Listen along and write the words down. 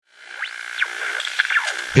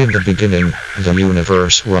In the beginning, the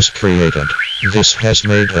universe was created. This has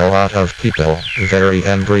made a lot of people very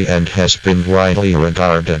angry and has been widely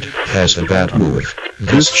regarded as a bad move.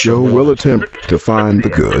 This show will attempt to find the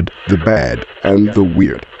good, the bad, and the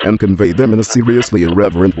weird, and convey them in a seriously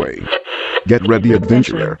irreverent way. Get ready,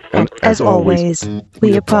 adventurer, and as always,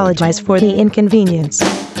 we apologize for the inconvenience.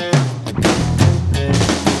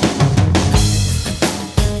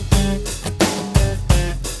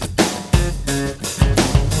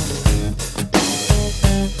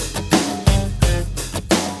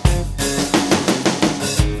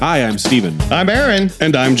 Hi, I'm Steven. I'm Aaron.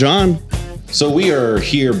 And I'm John. So we are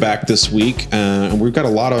here back this week, and we've got a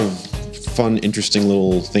lot of fun, interesting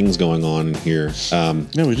little things going on here.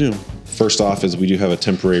 Yeah, we do. First off is we do have a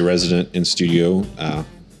temporary resident in studio,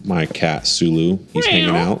 my cat, Sulu. He's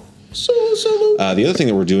hanging out. Sulu. The other thing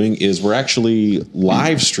that we're doing is we're actually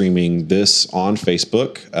live streaming this on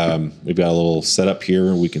Facebook. We've got a little setup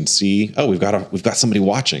here we can see. Oh, we've got somebody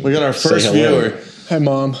watching. We got our first viewer. Hi,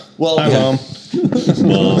 Mom. Well, Hi, Mom.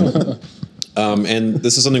 Mom. And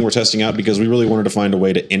this is something we're testing out because we really wanted to find a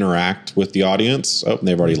way to interact with the audience. Oh,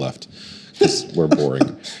 they've already left. We're boring.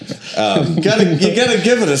 You gotta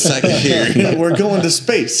give it a second here. We're going to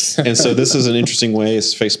space. And so this is an interesting way.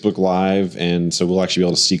 It's Facebook Live, and so we'll actually be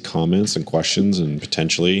able to see comments and questions, and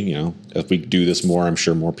potentially, if we do this more, I'm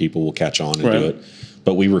sure more people will catch on and do it.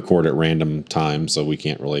 But we record at random times, so we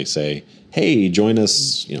can't really say, hey, join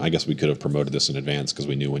us. I guess we could have promoted this in advance because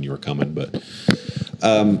we knew when you were coming. But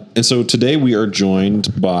and so today we are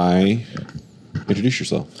joined by... Introduce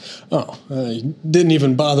yourself. Oh, you didn't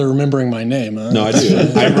even bother remembering my name, huh? No, I do.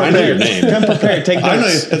 I know your name. Come prepared. Take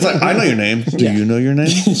notes. I know your name. Do you know your name?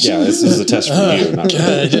 Yeah, this is a test for you. Not God,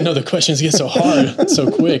 I didn't know the questions get so hard so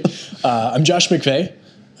quick. I'm Josh McVeigh.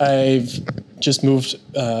 I've just moved,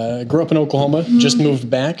 grew up in Oklahoma, just moved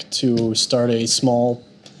back to start a small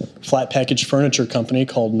flat package furniture company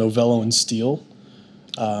called Novello and Steel,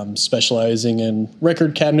 specializing in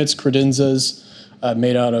record cabinets, credenzas,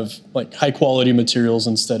 made out of like high quality materials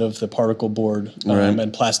instead of the particle board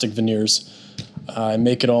and plastic veneers. I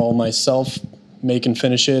make it all myself, make and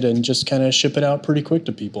finish it, and just kind of ship it out pretty quick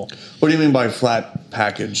to people. What do you mean by flat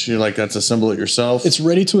package? You like that's assemble it yourself? It's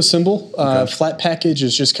ready to assemble. Flat package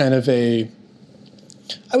is just kind of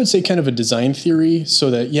I would say kind of a design theory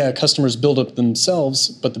so that, customers build up themselves,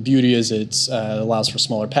 but the beauty is it allows for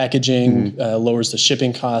smaller packaging, lowers the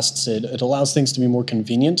shipping costs. It allows things to be more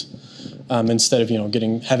convenient. Instead of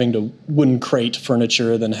having to wooden crate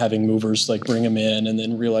furniture, then having movers like bring them in, and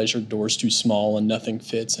then realize your door's too small and nothing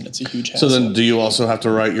fits, and it's a huge hassle. So then, do you also have to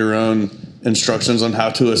write your own instructions on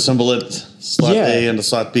how to assemble it, slot A into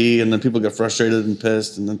slot B, and then people get frustrated and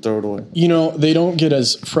pissed, and then throw it away? They don't get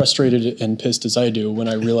as frustrated and pissed as I do when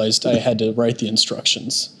I realized I had to write the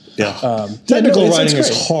instructions. Yeah, technical writing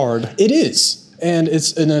is hard. It is, and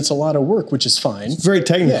it's a lot of work, which is fine. It's very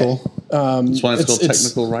technical. Yeah. That's why it's called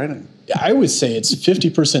technical writing. I would say it's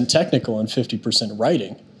 50% technical and 50%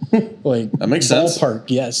 writing. That makes sense. Ballpark,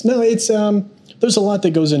 yes. No, it's there's a lot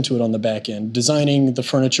that goes into it on the back end. Designing the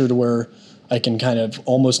furniture to where I can kind of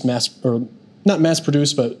almost not mass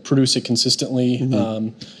produce, but produce it consistently,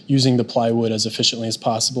 using the plywood as efficiently as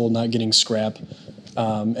possible, not getting scrap,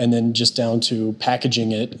 and then just down to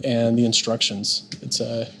packaging it and the instructions.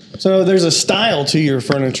 So there's a style to your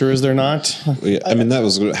furniture, is there not? I mean, that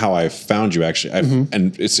was how I found you, actually.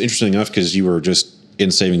 And it's interesting enough because you were just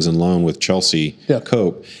in savings and loan with Chelsea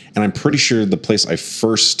Cope. And I'm pretty sure the place I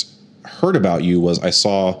first heard about you was I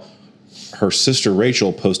saw her sister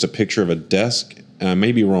Rachel post a picture of a desk, and I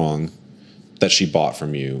may be wrong, that she bought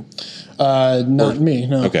from you. Not me,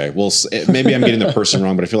 no. Okay, well, maybe I'm getting the person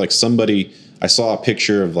wrong, but I feel like I saw a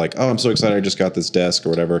picture of like, oh, I'm so excited I just got this desk or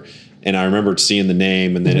whatever. And I remembered seeing the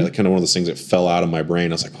name, and then it kind of one of those things that fell out of my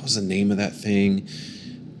brain. I was like, what was the name of that thing?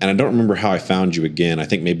 And I don't remember how I found you again. I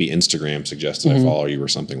think maybe Instagram suggested I follow you or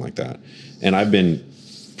something like that. And I've been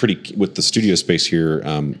with the studio space here,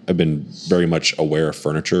 I've been very much aware of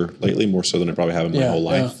furniture lately, more so than I probably have in my whole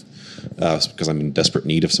life, because I'm in desperate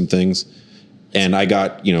need of some things. And I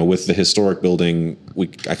got, with the historic building,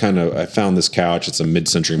 I found this couch. It's a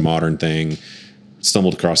mid-century modern thing.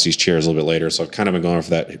 Stumbled across these chairs a little bit later, so I've kind of been going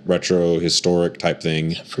for that retro historic type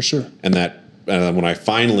thing. Yeah, for sure. And that when I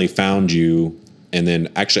finally found you, and then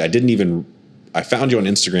actually I found you on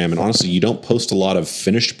Instagram, and honestly, you don't post a lot of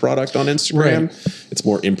finished product on Instagram. Right. It's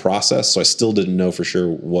more in process, so I still didn't know for sure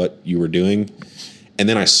what you were doing. And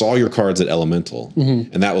then I saw your cards at Elemental,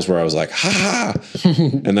 and that was where I was like, ha!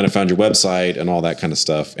 And then I found your website and all that kind of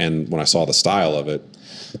stuff. And when I saw the style of it,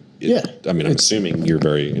 I'm assuming you're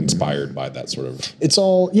very inspired by that sort of. It's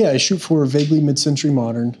all, I shoot for vaguely mid-century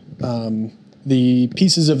modern. the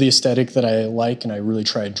pieces of the aesthetic that I like and I really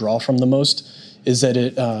try to draw from the most is that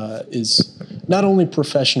it is not only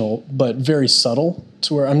professional but very subtle,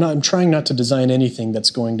 to where I'm trying not to design anything that's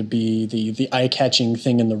going to be the eye-catching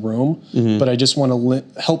thing in the room, but I just want to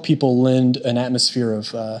help people lend an atmosphere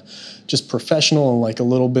of just professional and like a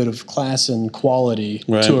little bit of class and quality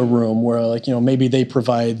to a room where, like, you know, maybe they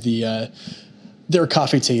provide their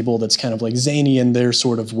coffee table that's kind of like zany in their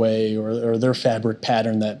sort of way, or their fabric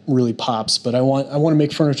pattern that really pops. But I want to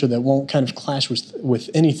make furniture that won't kind of clash with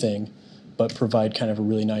anything, but provide kind of a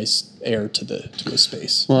really nice air to the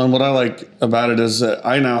space. Well, and what I like about it is that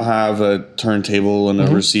I now have a turntable and a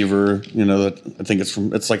receiver, you know, that I think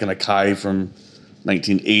it's like an Akai from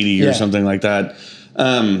 1980 or something like that.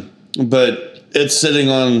 But it's sitting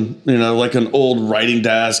on, you know, like an old writing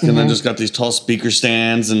desk, and then just got these tall speaker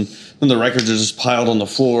stands, and then the records are just piled on the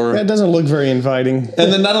floor. That doesn't look very inviting.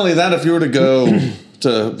 And then not only that, if you were to go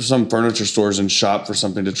to some furniture stores and shop for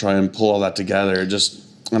something to try and pull all that together, just,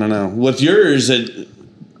 I don't know. With yours,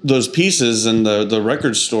 those pieces and the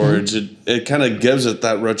record storage, it kind of gives it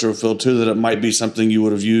that retro feel too, that it might be something you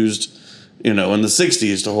would have used, you know, in the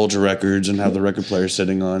 60s to hold your records and have the record player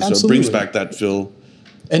sitting on. Absolutely. So it brings back that feel.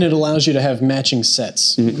 And it allows you to have matching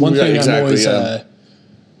sets. One thing I'm always, I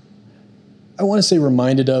want to say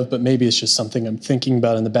reminded of, but maybe it's just something I'm thinking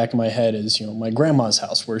about in the back of my head, is, you know, my grandma's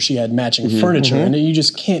house where she had matching furniture, and you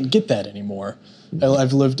just can't get that anymore. I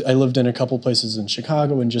lived in a couple places in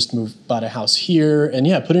Chicago and just bought a house here, and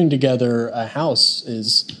putting together a house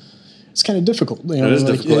it's kind of difficult. You know, it is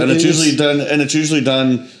difficult, and it's usually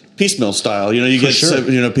done piecemeal style. You know, you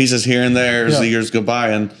get pieces here and there as the years go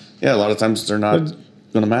by, and a lot of times they're not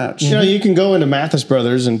going to match. You know, you can go into Mathis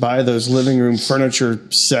Brothers and buy those living room furniture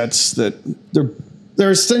sets that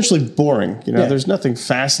they're essentially boring. You know, there's nothing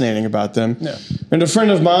fascinating about them. Yeah. And a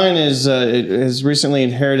friend of mine has recently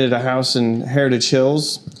inherited a house in Heritage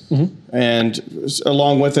Hills, and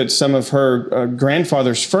along with it, some of her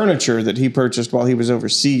grandfather's furniture that he purchased while he was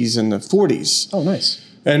overseas in the 40s. Oh, nice.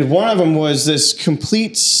 And one of them was this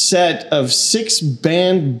complete set of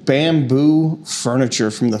 6-band bamboo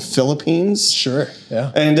furniture from the Philippines. Sure,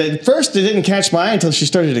 yeah. And at first, it didn't catch my eye until she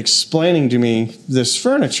started explaining to me this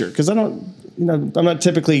furniture, because I'm not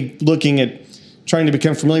typically looking at trying to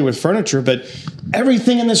become familiar with furniture, but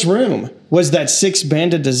everything in this room was that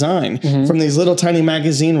 6-banded design, from these little tiny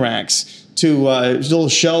magazine racks to little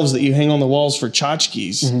shelves that you hang on the walls for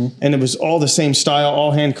tchotchkes. And it was all the same style,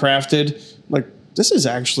 all handcrafted. Like, this is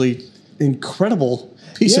actually incredible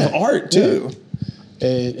piece of art too.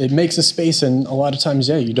 It makes a space, and a lot of times,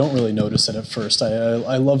 you don't really notice it at first.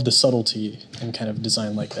 I love the subtlety and kind of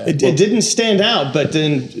design like that. It didn't stand out, but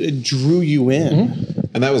then it drew you in.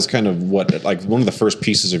 And that was kind of what, like, one of the first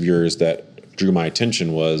pieces of yours that drew my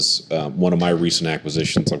attention was one of my recent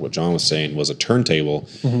acquisitions, like what John was saying, was a turntable.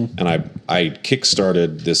 And I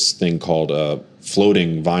kickstarted this thing called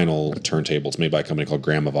floating vinyl turntables made by a company called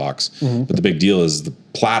Gramavox. But the big deal is the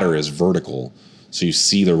platter is vertical. So you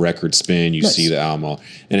see the record spin, you see the album,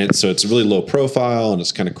 and it's really low profile, and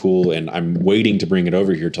it's kind of cool. And I'm waiting to bring it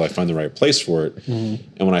over here till I find the right place for it.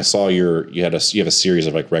 And when I saw you have a series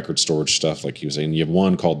of like record storage stuff, like you were saying, you have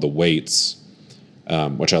one called the Waits,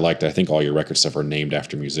 which I liked. I think all your record stuff are named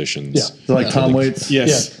after musicians. Yeah, like Tom Waits.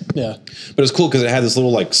 Yes. Yeah. But it's cool because it had this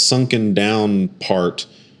little like sunken down part.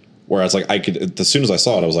 Whereas, like, as soon as I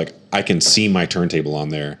saw it, I was like, I can see my turntable on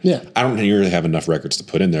there. Yeah. I don't really have enough records to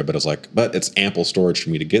put in there, but it's ample storage for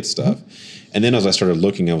me to get stuff. And then as I started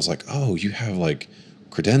looking, I was like, oh, you have like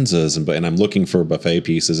credenzas, and I'm looking for buffet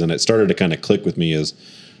pieces, and it started to kind of click with me as,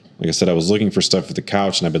 like I said, I was looking for stuff for the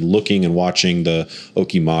couch, and I've been looking and watching the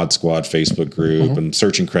Okie Mod Squad Facebook group and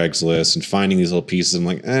searching Craigslist and finding these little pieces. I'm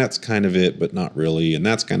like, that's kind of it, but not really, and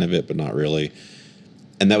that's kind of it, but not really.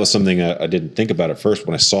 And that was something I didn't think about at first.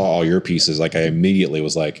 When I saw all your pieces, like, I immediately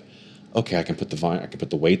was like, okay, I can put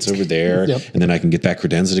the weights over there, and then I can get that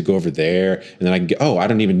credenza to go over there, and then I can get, I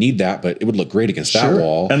don't even need that, but it would look great against that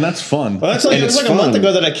wall. And that's fun. Well, it was like a month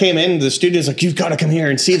ago that I came in. The studio's like, you've got to come here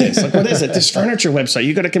and see this. Like, what is it? This furniture website.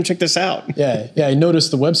 You got to come check this out. Yeah. I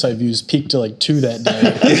noticed the website views peaked to like 2 that day.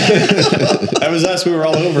 That was us. We were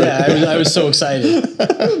all over it. I was so excited.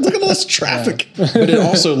 Look at all this traffic. But it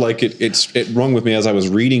also, like, it rung with me as I was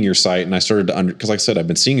reading your site, and I started to because, like I said, I've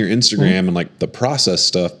been seeing your Instagram and like the process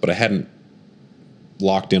stuff, but I hadn't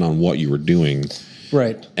locked in on what you were doing.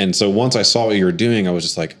 Right. And so once I saw what you were doing, I was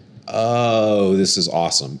just like, oh, this is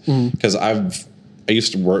awesome. Because I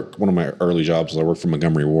used to work, one of my early jobs was I worked for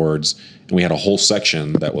Montgomery Wards, and we had a whole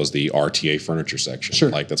section that was the RTA furniture section. Sure.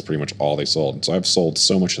 Like, that's pretty much all they sold. And so I've sold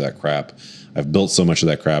so much of that crap. I've built so much of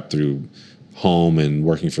that crap through home and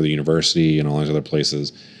working for the university and all these other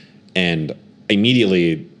places. And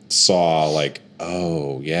immediately saw like,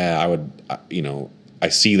 oh yeah, I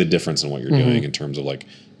see the difference in what you're doing in terms of like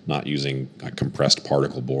not using a compressed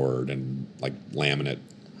particle board and like laminate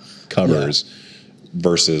covers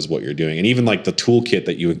versus what you're doing. And even like the toolkit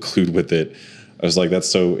that you include with it, I was like, that's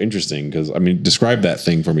so interesting because, I mean, describe that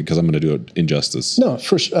thing for me because I'm going to do it injustice. No,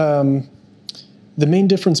 for sure. The main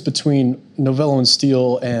difference between Novello and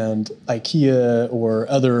Steel and IKEA or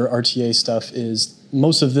other RTA stuff is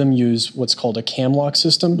most of them use what's called a cam lock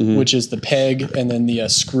system, which is the peg and then the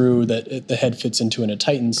screw that the head fits into and it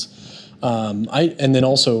tightens. And then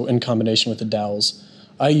also in combination with the dowels.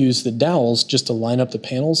 I use the dowels just to line up the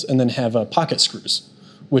panels and then have pocket screws,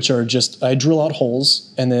 which are just, I drill out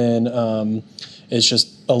holes and then it's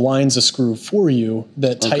just aligns a screw for you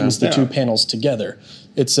that tightens the two panels together.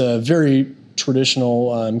 It's a very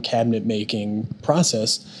traditional cabinet making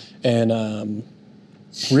process, and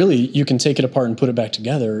really you can take it apart and put it back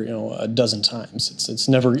together, a dozen times. It's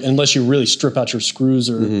never, unless you really strip out your screws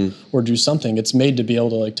or do something, it's made to be able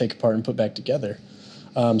to like take apart and put back together.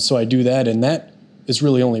 So I do that, and that is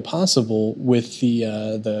really only possible with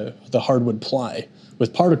the hardwood ply.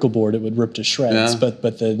 With particle board, it would rip to shreds,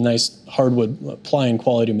 but the nice hardwood ply and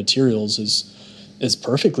quality materials is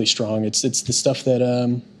perfectly strong. It's the stuff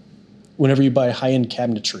that whenever you buy high-end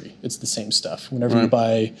cabinetry, it's the same stuff. Whenever you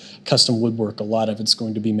buy custom woodwork, a lot of it's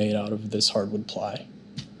going to be made out of this hardwood ply.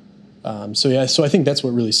 So I think that's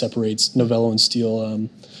what really separates Novello and Steel.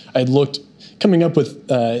 I'd looked coming up with.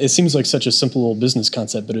 It seems like such a simple little business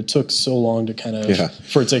concept, but it took so long to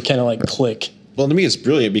for it to kind of like click. Well, to me, it's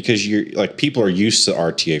brilliant because you're like people are used to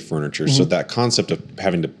RTA furniture, so that concept of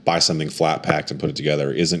having to buy something flat packed and put it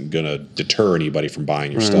together isn't going to deter anybody from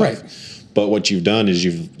buying your stuff. Right. But what you've done is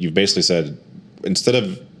you've basically said, instead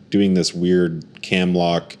of doing this weird cam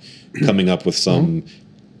lock, coming up with some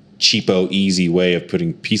cheapo, easy way of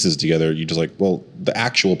putting pieces together, you're just like, well, the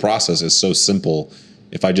actual process is so simple.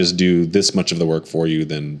 If I just do this much of the work for you,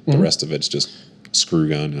 then the rest of it's just screw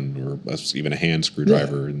gun or even a hand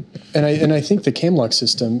screwdriver. And I think the cam lock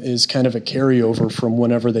system is kind of a carryover from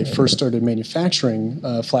whenever they first started manufacturing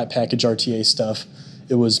flat package RTA stuff.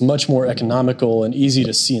 It was much more economical and easy to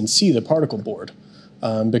CNC the particle board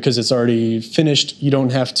because it's already finished. You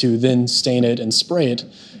don't have to then stain it and spray it.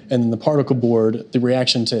 And then the particle board, the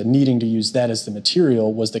reaction to needing to use that as the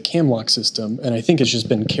material was the cam lock system. And I think it's just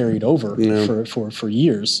been carried over for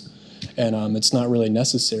years. And it's not really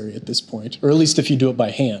necessary at this point, or at least if you do it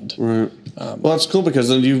by hand. Right. Well, that's cool because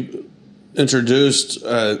then you introduced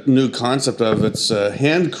a new concept of it's a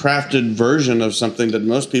handcrafted version of something that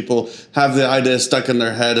most people have the idea stuck in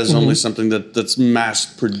their head as only something that's mass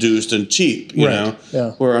produced and cheap, you know?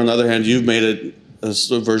 Yeah. Where on the other hand, you've made it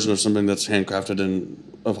a version of something that's handcrafted and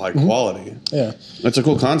of high quality. Yeah. That's a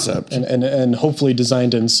cool concept. And hopefully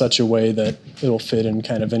designed in such a way that it'll fit in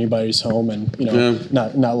kind of anybody's home and,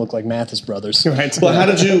 not look like Mathis Brothers. Right. Well, how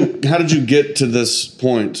did you get to this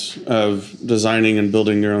point of designing and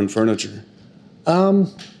building your own furniture?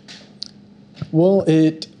 Well,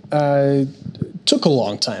 it took a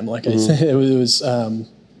long time. Like I said, it was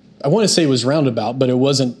I want to say it was roundabout, but it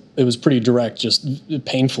wasn't. It was pretty direct, just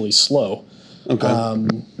painfully slow. Okay.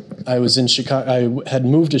 I was in Chicago. I had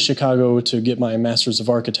moved to Chicago to get my Master's of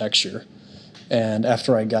Architecture, and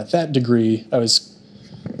after I got that degree, I was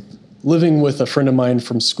living with a friend of mine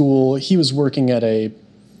from school. He was working at a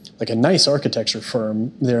nice architecture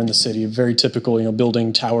firm there in the city, very typical,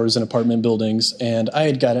 building towers and apartment buildings. And I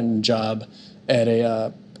had gotten a job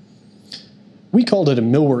at we called it a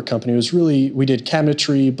millwork company. It was really, we did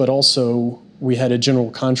cabinetry, but also we had a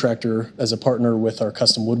general contractor as a partner with our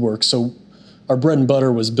custom woodwork. So our bread and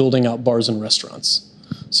butter was building out bars and restaurants.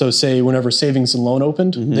 So say whenever Savings and Loan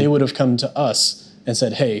opened, they would have come to us and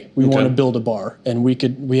said, hey, we want to build a bar. And we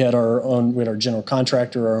had our general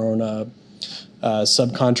contractor, our own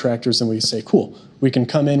subcontractors, and we say, cool, we can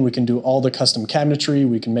come in, we can do all the custom cabinetry,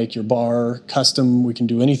 we can make your bar custom, we can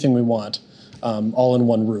do anything we want, all in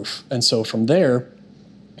one roof. And so from there,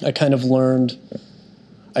 I kind of learned,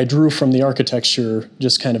 I drew from the architecture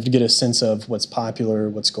just kind of to get a sense of what's popular,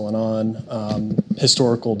 what's going on,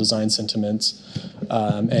 historical design sentiments,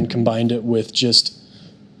 and combined it with just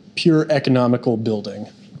pure economical building.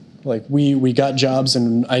 Like we got jobs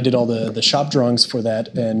and I did all the shop drawings for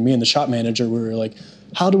that, and me and the shop manager, we were like,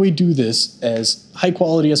 how do we do this as high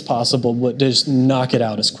quality as possible, but just knock it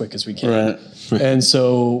out as quick as we can? Right. And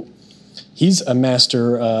so he's a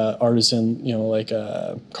master artisan, like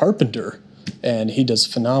a carpenter, and he does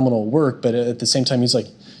phenomenal work, but at the same time, he's like,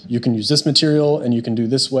 you can use this material and you can do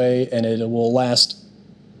this way and it will last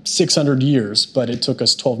 600 years, but it took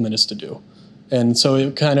us 12 minutes to do. And so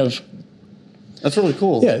it kind of, That's really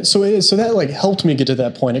cool. Yeah, so that like helped me get to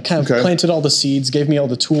that point. It kind of planted all the seeds, gave me all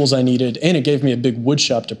the tools I needed, and it gave me a big wood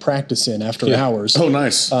shop to practice in after hours. Oh,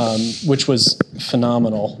 nice. Which was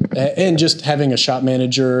phenomenal. And just having a shop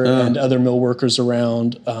manager and other mill workers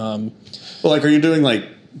around. Well, like, are you doing like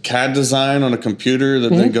CAD design on a computer that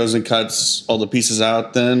then goes and cuts all the pieces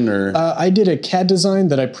out then, or? I did a CAD design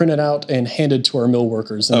that I printed out and handed to our mill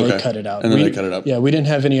workers, and they cut it out. And then they cut it up. Yeah, we didn't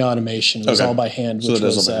have any automation. It was all by hand, which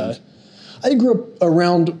was. I grew up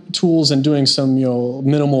around tools and doing some,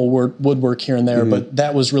 minimal woodwork here and there, but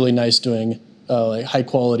that was really nice doing like high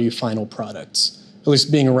quality final products. At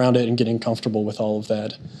least being around it and getting comfortable with all of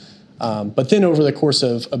that. But then over the course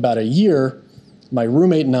of about a year, my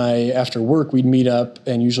roommate and I, after work, we'd meet up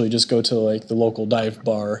and usually just go to like the local dive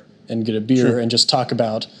bar and get a beer and just talk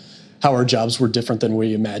about how our jobs were different than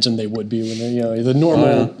we imagined they would be when the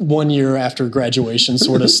normal 1 year after graduation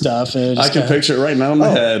sort of stuff. And I can picture it right now in my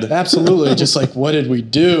head. Absolutely. Just like, what did we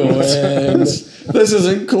do? And this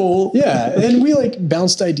isn't cool. Yeah. And we like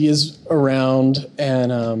bounced ideas around,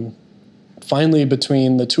 and finally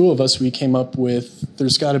between the two of us, we came up with,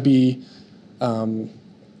 there's got to be,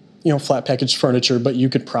 flat package furniture, but you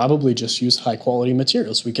could probably just use high quality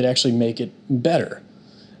materials. We could actually make it better.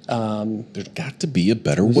 There's got to be a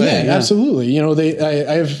better way. Yeah, absolutely.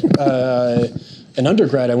 I have an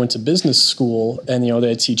undergrad. I went to business school, and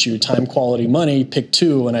they teach you time, quality, money. Pick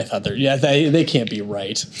two, and I thought they can't be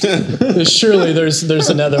right. Surely there's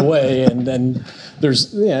another way, and then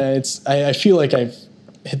I feel like I've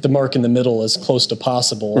hit the mark in the middle as close to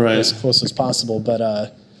possible, as close as possible. But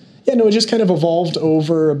it just kind of evolved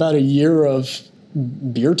over about a year of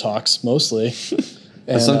beer talks mostly.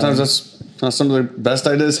 And sometimes that's how some of the best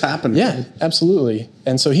ideas happen. Yeah, absolutely.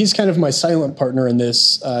 And so he's kind of my silent partner in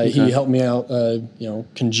this. He helped me out,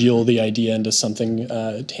 congeal the idea into something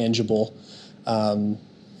tangible.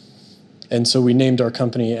 And so we named our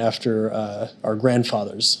company after our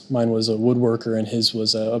grandfathers. Mine was a woodworker and his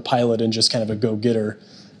was a pilot and just kind of a go-getter.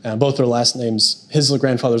 Both their last names, his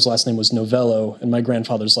grandfather's last name was Novello, and my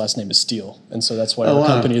grandfather's last name is Steele. And so that's why our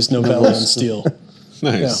company is Novello and Steele.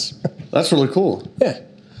 Nice. Yeah. That's really cool. Yeah.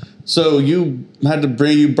 So you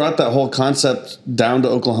brought that whole concept down to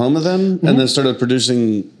Oklahoma then, and then started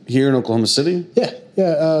producing here in Oklahoma City?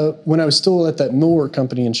 Yeah. When I was still at that millwork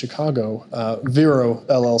company in Chicago, Vero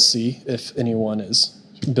LLC, if anyone is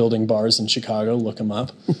building bars in Chicago, look them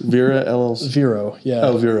up. Vera LLC? Vero, yeah.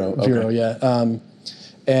 Oh, Vero. Okay. Vero, yeah.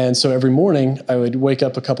 And so every morning I would wake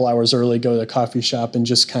up a couple hours early, go to the coffee shop, and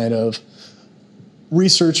just kind of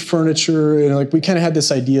research furniture. And like we kind of had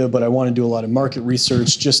this idea, but I want to do a lot of market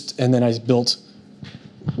research. And then I built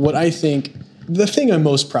what I think the thing I'm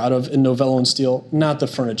most proud of in Novello and Steele, not the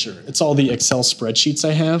furniture. It's all the Excel spreadsheets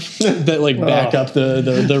I have that like back up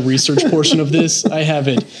the research portion of this. I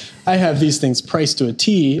have these things priced to a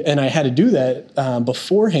T, and I had to do that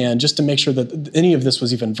beforehand just to make sure that any of this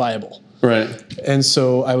was even viable. Right. And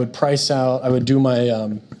so I would I would do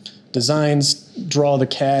my designs, draw the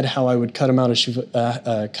CAD, how I would cut them out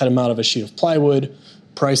of a sheet of plywood,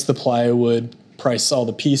 price the plywood, price all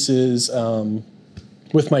the pieces.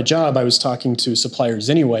 With my job, I was talking to suppliers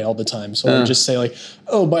anyway all the time. So I would just say like,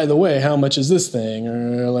 oh, by the way, how much is this thing?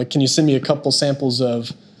 Or like, can you send me a couple samples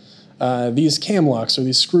of these cam locks or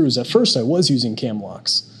these screws? At first, I was using cam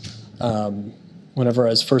locks whenever I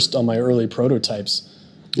was first on my early prototypes.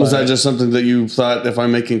 Was that just something that you thought, if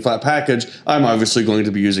I'm making flat package, I'm obviously going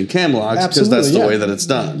to be using cam locks because that's the way that it's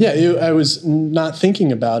done? Yeah, I was not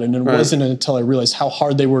thinking about it, and it wasn't until I realized how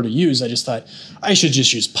hard they were to use. I just thought, I should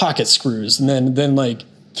just use pocket screws. And then like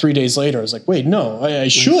 3 days later, I was like, wait, no, I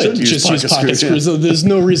should just use pocket screws. Yeah. There's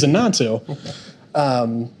no reason not to.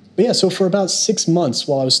 But yeah, so for about 6 months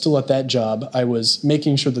while I was still at that job, I was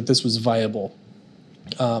making sure that this was viable.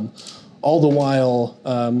 All the while,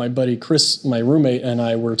 my buddy Chris, my roommate, and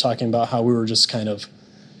I were talking about how we were just kind of,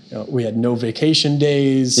 we had no vacation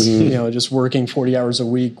days, just working 40 hours a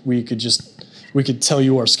week. We could tell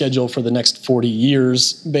you our schedule for the next 40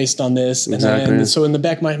 years based on this. Exactly. And so in the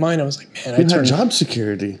back of my mind, I was like, man, I had job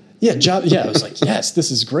security. Yeah, I was like, yes,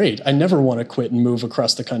 this is great. I never want to quit and move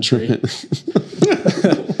across the country.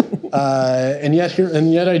 And yet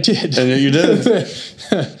I did. And yet you did.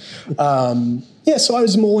 Yeah, so I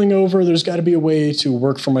was mulling over, there's got to be a way to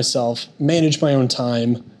work for myself, manage my own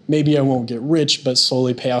time. Maybe I won't get rich, but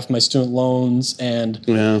slowly pay off my student loans and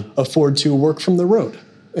afford to work from the road.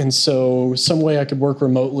 And so some way I could work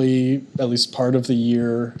remotely at least part of the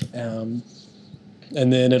year. And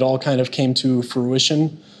then it all kind of came to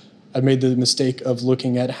fruition I made the mistake of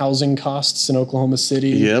looking at housing costs in Oklahoma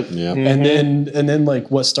City. Yep. Yeah. And then like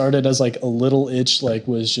what started as like a little itch like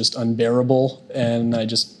was just unbearable, and I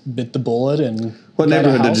just bit the bullet and What got a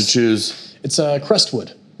neighborhood did you house. choose? It's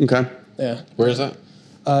Crestwood. Okay. Yeah. Where is that?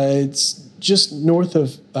 It's just north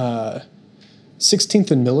of 16th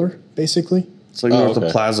and Miller, basically. It's like north okay.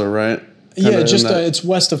 of Plaza, right? Yeah, Kinda just in that it's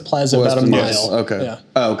west of Plaza, west about a of- mile. yes, Okay. Yeah,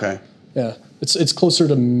 Oh, okay. yeah. It's closer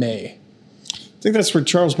to May. I think that's where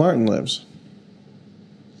Charles Martin lives.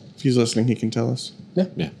 If he's listening, he can tell us. Yeah,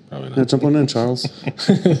 probably Yeah, not. jump on in, Charles.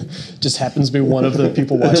 Just happens to be one of the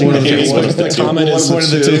people watching One the of the video. two. The comment is One of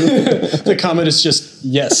the two. the comment is just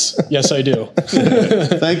yes, I do.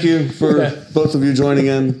 Thank you for both of you joining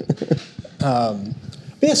in. But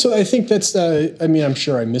yeah, so I think that's. I mean, I'm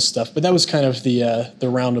sure I missed stuff, but that was kind of the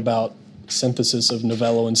roundabout synthesis of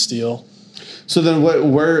Novello and Steel. So then,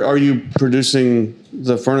 where are you producing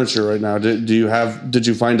the furniture right now? Did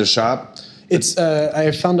you find a shop? It's.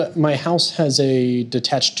 I found my house has a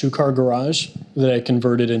detached 2-car garage that I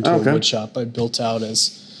converted into Okay. a wood shop. I built out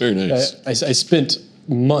as. Very nice. I spent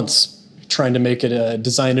months trying to make it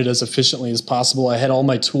design it as efficiently as possible. I had all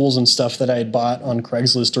my tools and stuff that I had bought on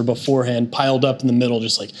Craigslist or beforehand piled up in the middle,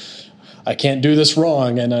 just like I can't do this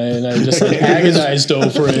wrong, and I just like agonized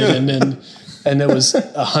over it, and it was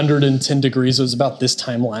 110 degrees. It was about this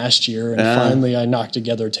time last year, and finally I knocked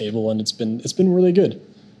together a table, and it's been really good.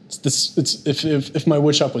 If my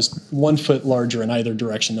wood shop was 1 foot larger in either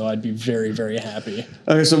direction, though, I'd be very, very happy.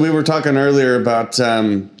 Okay, so we were talking earlier about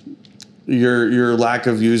your lack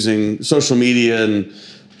of using social media and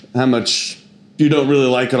how much you don't really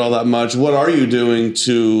like it all that much. What are you doing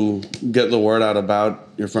to get the word out about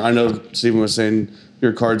your friend? I know Stephen was saying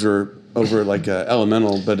your cards are over like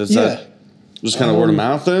Elemental, but is that just kind of word of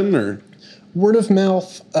mouth then, or? Word of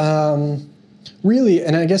mouth, really,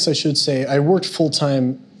 and I guess I should say I worked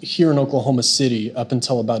full-time here in Oklahoma City up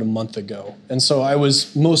until about a month ago. And so I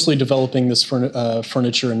was mostly developing this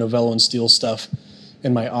furniture and Novello and Steel stuff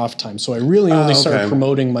in my off time. So I really only started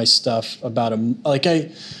promoting my stuff about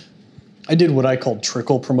I did what I called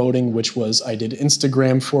trickle promoting, which was I did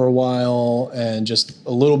Instagram for a while and just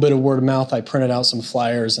a little bit of word of mouth. I printed out some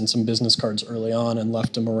flyers and some business cards early on and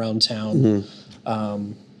left them around town.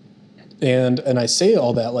 And I say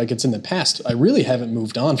all that like it's in the past. I really haven't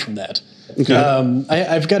moved on from that. Okay.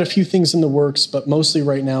 I've got a few things in the works, but mostly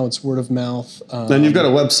right now it's word of mouth. Then you've got a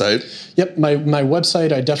website. Yep, my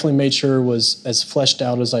website I definitely made sure was as fleshed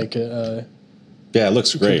out as I could. Yeah, it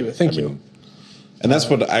looks great. Thank you. And that's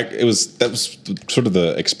what that was sort of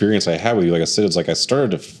the experience I had with you. Like I said, it's like I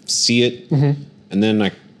started to see it, and then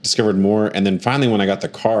I discovered more, and then finally when I got the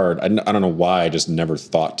card, I don't know why I just never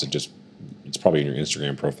thought to just. It's probably in your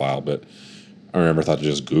Instagram profile, but I never thought to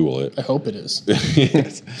just Google it. I hope it is.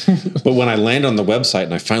 But when I landed on the website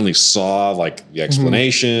and I finally saw like the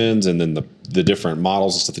explanations and then the different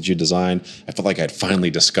models and stuff that you designed, I felt like I'd finally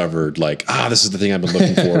discovered like, this is the thing I've been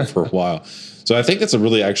looking for a while. So I think that's a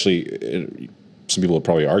really actually, some people would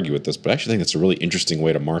probably argue with this, but I actually think that's a really interesting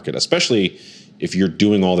way to market, especially if you're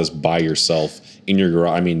doing all this by yourself in your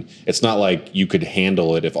garage. I mean, it's not like you could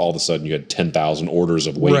handle it if all of a sudden you had 10,000 orders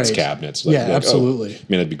of weights Right. cabinets. Yeah, absolutely. I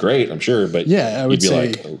mean, that'd be great, I'm sure, but Yeah, I would you'd be say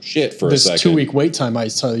like, oh shit, for a This second. 2-week wait time I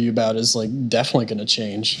tell you about is like definitely going to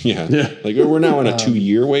change. Yeah. Like we're now in a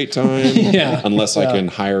 2-year wait time. Yeah. Unless I Yeah. can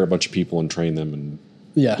hire a bunch of people and train them and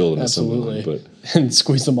Yeah, build an absolutely. assembly line. And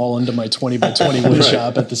squeeze them all into my 20 by 20 wood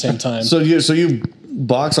shop at the same time. So you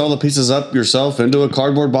box all the pieces up yourself into a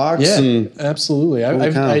cardboard box? Yeah, And absolutely.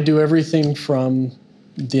 Holy cow. I do everything from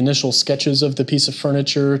the initial sketches of the piece of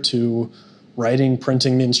furniture to writing,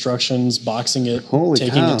 printing the instructions, boxing it, Holy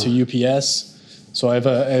taking cow. it to UPS. So I have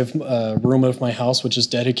a room of my house which is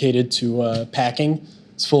dedicated to packing.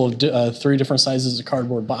 It's full of 3 different sizes of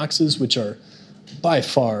cardboard boxes, which are by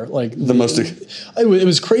far like the most. It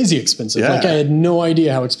was crazy expensive. Yeah. Like I had no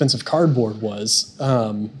idea how expensive cardboard was.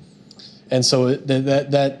 And so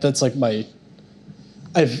that's like I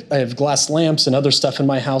have glass lamps and other stuff in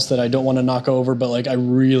my house that I don't want to knock over, but like I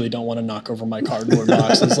really don't want to knock over my cardboard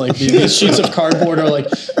boxes. Like these sheets of cardboard are like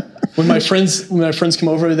when my friends come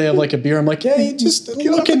over, they have like a beer. I'm like, hey, just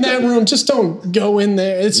look in that room. Just don't go in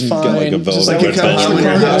there. It's got, fine. like, a Just velvet Like you come Touch home the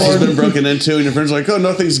and your house has cardboard. been broken into, and your friends are like, "Oh,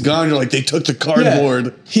 nothing's gone." You're like, "They took the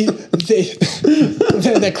cardboard."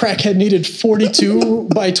 That crackhead needed 42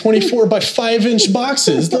 by 24 by 5-inch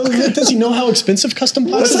boxes. Does he know how expensive custom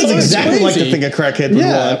boxes That's are? It's exactly like the crazy. thing a crackhead would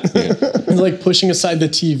want. And like pushing aside the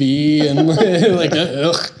TV and like,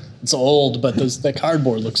 ugh, it's old, but that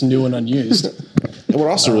cardboard looks new and unused. And what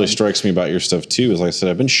also really strikes me about your stuff too is, like I said,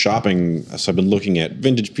 I've been shopping, so I've been looking at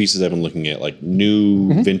vintage pieces. I've been looking at like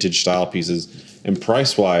new vintage style pieces, And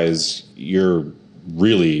price wise, you're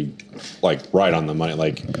really like right on the money.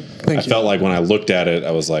 Like I felt like when I looked at it,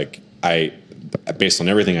 I was like, based on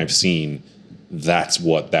everything I've seen, that's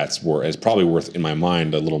worth. It's probably worth in my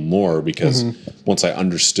mind a little more because once I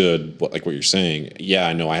understood what you're saying, yeah,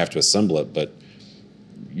 I know I have to assemble it, but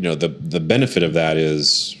you know, the benefit of that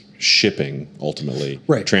is shipping ultimately,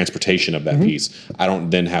 right? Transportation of that piece. I don't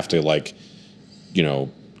then have to like, you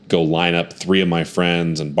know, go line up 3 of my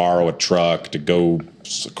friends and borrow a truck to go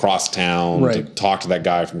across town to talk to that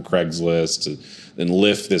guy from Craigslist to then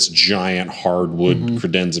lift this giant hardwood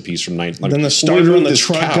credenza piece from 19. Then the starter on the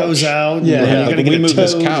truck goes out. Like when we moved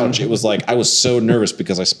this couch, it was like I was so nervous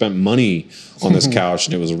because I spent money on this couch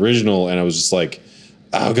and it was original, and I was just like,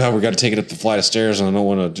 oh God, we got to take it up the flight of stairs, and I don't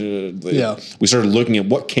want to do it. Yeah. We started looking at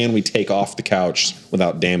what can we take off the couch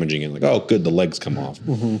without damaging it. Like, oh, good, the legs come off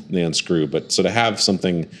and they unscrew. But so to have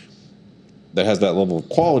something that has that level of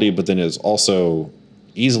quality, but then is also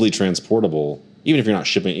easily transportable, even if you're not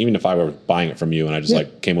shipping, even if I were buying it from you and I just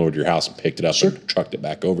like came over to your house and picked it up and trucked it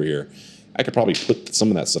back over here, I could probably put some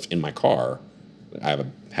of that stuff in my car. I have a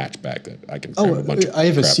hatchback that I can. Oh, I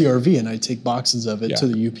have a CRV and I take boxes of it to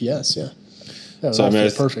the UPS. Yeah. So I mean,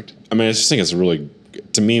 it's perfect. I mean, I just think it's really,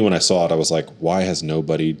 to me, when I saw it, I was like, why has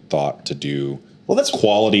nobody thought to do that's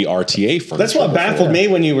quality RTA furniture? That's what baffled me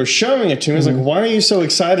when you were showing it to me. I was like, why are you so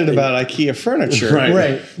excited about IKEA furniture?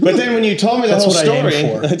 Right. But then when you told me the whole story,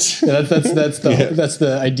 that's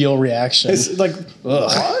the ideal reaction. It's like,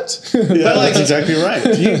 what? Yeah, that's exactly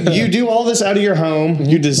right. You do all this out of your home.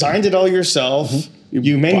 You designed it all yourself.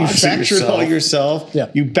 You manufacture it all yourself.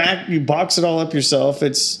 Yeah. You box it all up yourself.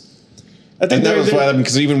 I think and that was why,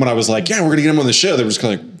 because even when I was like, yeah, we're going to get him on the show, they were just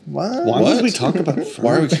kind of like, what? Why would we talk about it?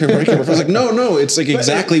 Why are we I was like, no, it's like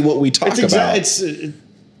exactly what we talk about.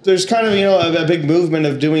 There's kind of, a big movement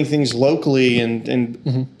of doing things locally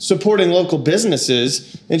and supporting local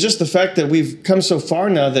businesses. And just the fact that we've come so far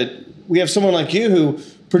now that we have someone like you who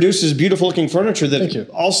produces beautiful looking furniture that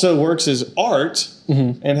also works as art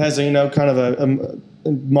and has a, kind of a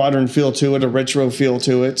modern feel to it, a retro feel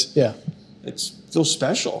to it. Yeah. It feels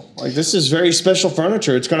special. Like, this is very special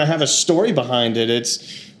furniture. It's going to have a story behind it.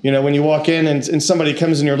 It's, when you walk in and somebody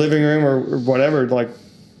comes in your living room or whatever, like,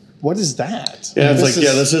 what is that? Yeah, it's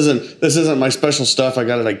this isn't my special stuff I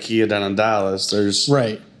got at IKEA down in Dallas. There's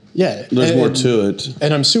there's more to it.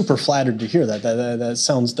 And I'm super flattered to hear that. That's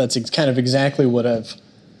kind of exactly what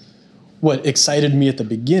excited me at the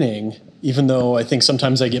beginning. Even though I think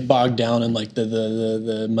sometimes I get bogged down in like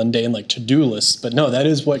the mundane like to-do lists, but no, that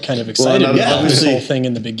is what kind of excited me about this whole thing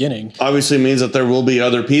in the beginning. Obviously means that there will be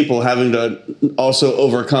other people having to also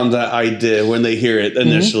overcome that idea when they hear it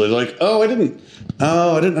initially. Like, I didn't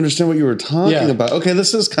understand what you were talking about. Okay,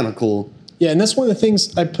 this is kind of cool. Yeah, and that's one of the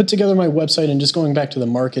things I put together my website, and just going back to the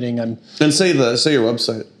marketing, and say your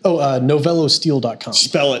website. Novellosteel.com.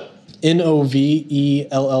 Spell it.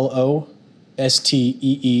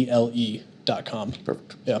 NOVELLOSTEELE.com.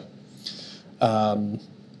 Perfect. Yeah.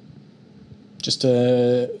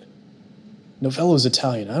 Novello's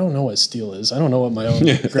Italian. I don't know what steel is. I don't know what my own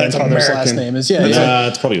grandfather's last name is. Yeah,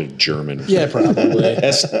 it's probably German. Yeah, probably.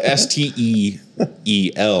 STEEL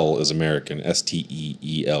is American.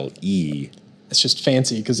 STEELE. It's just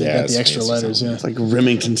fancy because they got the extra letters. Yeah, it's like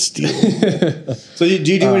Remington Steel. So do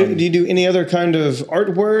you do any other kind of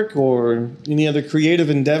artwork or any other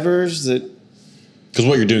creative endeavors that? Because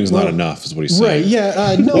what you're doing is not enough, is what he's saying. Right?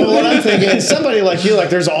 Yeah. No. Well, what I'm thinking is somebody like you. Like,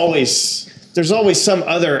 there's always some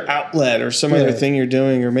other outlet or some other thing you're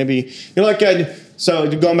doing, or maybe so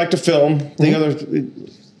going back to film. The other,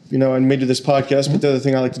 I made this podcast, but the other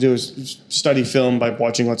thing I like to do is study film by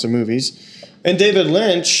watching lots of movies. And David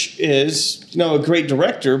Lynch is, a great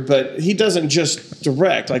director, but he doesn't just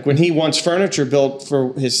direct. Like, when he wants furniture built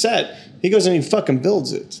for his set, he goes and he fucking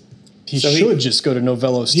builds it. He should just go to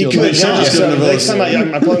Novello Steel. He could. So next time I'm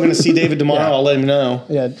probably going to see David tomorrow. I'll let him know.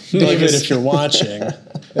 Yeah, David, if you're watching.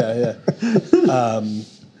 Yeah.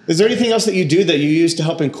 Is there anything else that you do that you use to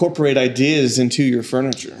help incorporate ideas into your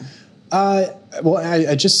furniture? Well,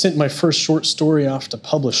 I just sent my first short story off to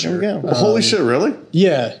publisher. There we go. Holy shit, really?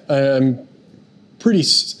 Yeah, I'm pretty.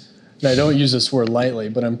 And I don't use this word lightly,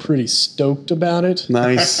 but I'm pretty stoked about it.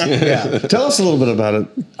 Nice. Yeah. Tell us a little bit about it.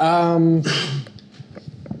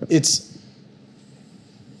 It's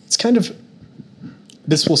kind of,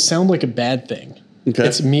 this will sound like a bad thing. Okay.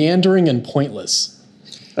 It's meandering and pointless.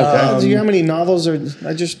 Okay. Do you know how many novels are?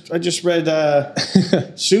 I just read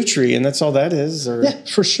Sutri, and that's all that is. Or, yeah,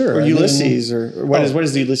 for sure. Or Ulysses, or what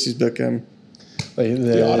is the Ulysses book? The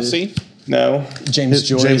Odyssey. No, James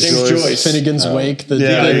Joyce. James Joyce. Finnegan's Wake.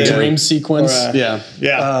 The dream sequence. Or, yeah.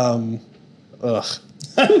 ugh.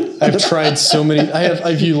 I've tried so many.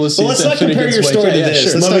 I've Ulysses. Well, let's and not compare Finnegan's your Wake. story to Yeah, this.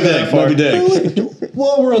 sure. Let's not go that far. Moby Dick.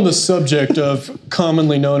 While we're on the subject of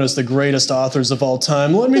commonly known as the greatest authors of all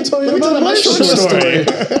time, let me tell you about my short story.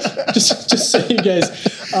 just so you guys.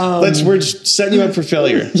 We're just setting you up for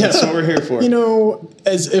failure. That's what we're here for. You know,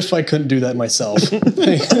 as if I couldn't do that myself.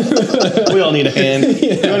 We all need a hand.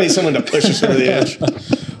 We all need someone to push us over the edge.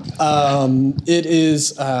 It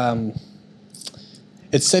is.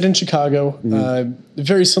 It's set in Chicago.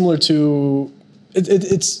 Very similar to.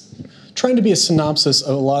 It's trying to be a synopsis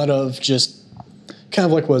of a lot of just. Kind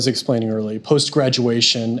of like what I was explaining earlier,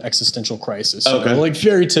 post-graduation existential crisis. So, Okay. like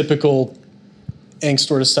very typical angst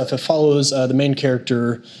sort of stuff. It follows the main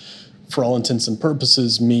character, for all intents and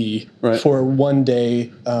purposes, me, Right. for one day,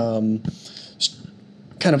 kind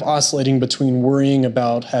of oscillating between worrying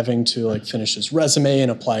about having to like finish his resume and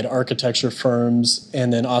apply to architecture firms,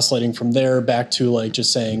 and then oscillating from there back to like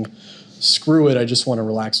just saying, screw it, I just want to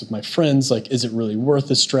relax with my friends. Like, is it really worth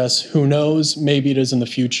the stress? Who knows? Maybe it is in the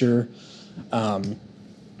future.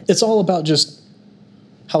 It's all about just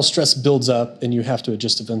how stress builds up, and you have to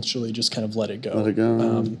just eventually just kind of let it go. Let it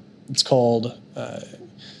go. It's called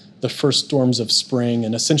The First Storms of Spring,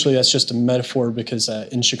 and essentially that's just a metaphor because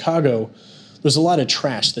in Chicago, there's a lot of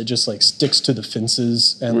trash that just like sticks to the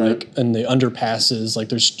fences and like and the underpasses. Like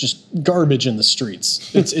there's just garbage in the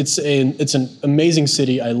streets. It's an amazing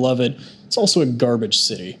city. I love it. It's also a garbage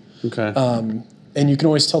city. Okay. And you can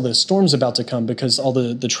always tell the storm's about to come because all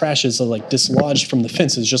the trash is like dislodged from the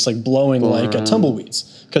fences, just like blowing like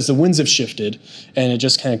tumbleweeds because the winds have shifted and it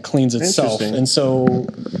just kind of cleans itself. Interesting. And so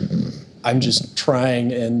I'm just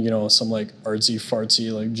trying in, some like artsy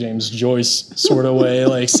fartsy, like James Joyce sort of way,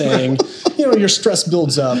 like saying, your stress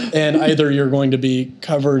builds up and either you're going to be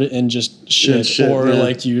covered in just shit, or yeah.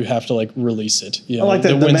 like you have to like release it. I like that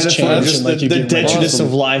the the winds metaphor of change just and like the you get detritus awesome.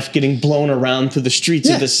 of life getting blown around through the streets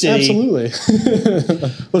of the city. Absolutely.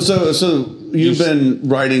 Well, so you've been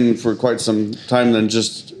writing for quite some time then,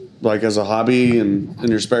 just like as a hobby and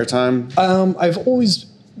in your spare time? I've always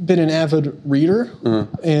been an avid reader,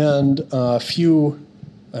 and I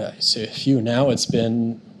say a few now. It's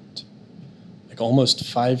been like almost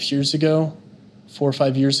 4 or 5 years ago.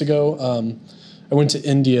 I went to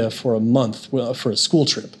India for a month for a school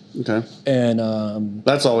trip, Okay. and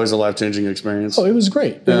That's always a life-changing experience. it was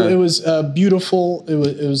great. It was beautiful. It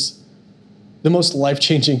was the most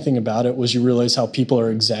life-changing thing about it was you realize how people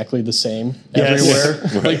are exactly the same everywhere.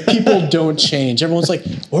 Like people don't change. Everyone's like,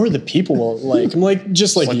 "What are the people like?" I'm like,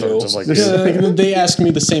 "Just like you." just like Like, they asked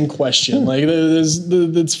me the same question. Like,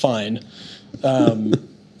 it's fine.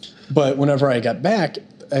 But whenever I got back,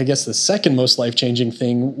 I guess the second most life-changing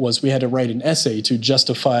thing was we had to write an essay to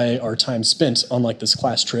justify our time spent on like this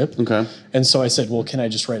class trip. Okay. And so I said, "Well, can I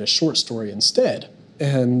just write a short story instead?"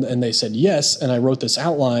 And they said yes, and I wrote this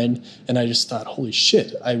outline, and I just thought, holy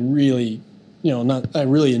shit, I really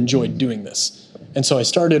enjoyed doing this. And so I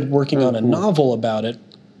started working on a novel about it,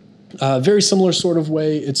 very similar sort of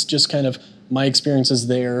way. It's just kind of my experiences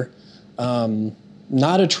there.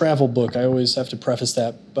 Not a travel book. I always have to preface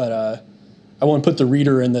that, but I want to put the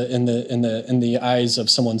reader in the eyes of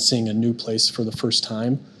someone seeing a new place for the first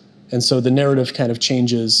time. And so the narrative kind of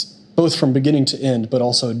changes both from beginning to end, but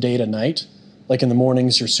also day to night. Like in the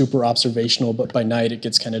mornings, you're super observational, but by night it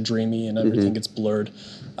gets kind of dreamy and everything gets blurred.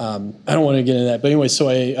 I don't want to get into that, but anyway, so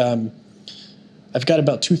I've got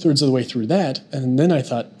about 2/3 of the way through that, and then I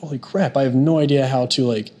thought, holy crap, I have no idea how to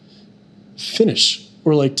like finish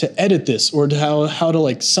or like to edit this or to how to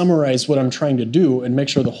like summarize what I'm trying to do and make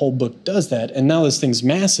sure the whole book does that. And now this thing's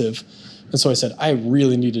massive, and so I said, I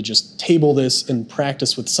really need to just table this and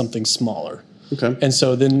practice with something smaller. Okay. And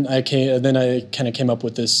so then I kind of came up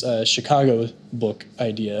with this Chicago book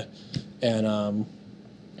idea, and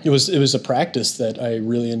it was a practice that I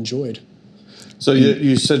really enjoyed. So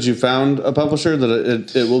you said you found a publisher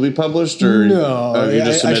that it will be published, or No, you're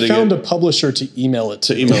just I submitting found it a publisher to email it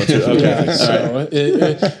to. to email it to? Okay. Yeah,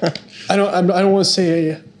 so I don't want to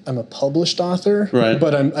say I'm a published author, Right.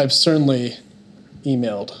 but I've certainly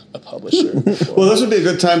emailed a publisher. Well, this would be a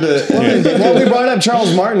good time to. Well, we brought up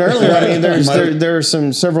Charles Martin earlier. I mean, there are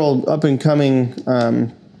several up and coming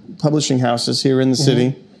publishing houses here in the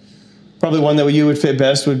city. Probably one that you would fit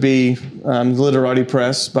best would be the Literati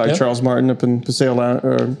Press by Yep. Charles Martin up in Paseo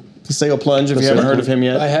Plunge. If you haven't heard of him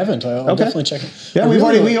yet, I haven't. I'll definitely check it. Yeah,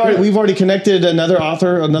 we've already connected another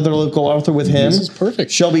local author with him. This is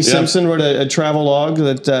perfect. Shelby Simpson wrote a travel log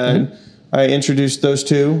that I introduced those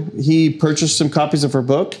two. He purchased some copies of her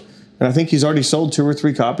book. And I think he's already sold 2 or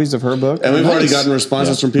 3 copies of her book. And we've already Nice. gotten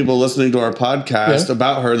responses from people listening to our podcast Yeah.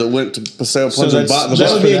 about her that went to Paseo So Plunge and bought the that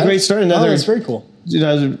book. would be a great start. Oh, Another, that's very cool. you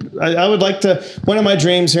know, I would like to. One of my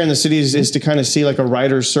dreams here in the city is to kind of see like a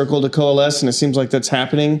writer's circle to coalesce, and it seems like that's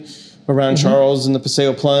happening around Charles and the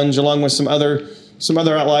Paseo Plunge, along with some other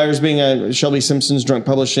outliers, being Shelby Simpson's Drunk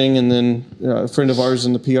Publishing, and then a friend of ours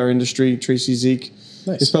in the PR industry, Tracy Zeke,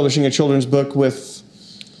 Nice. is publishing a children's book with.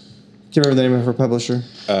 Can't remember the name of her publisher.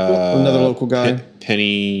 Another local guy.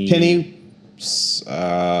 Penny Candy.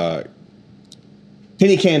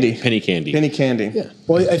 Penny Candy. Penny Candy. Yeah.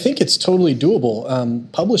 Well, I think it's totally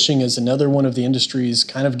doable. Publishing is another one of the industries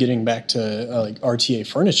kind of getting back to like RTA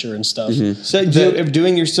furniture and stuff. So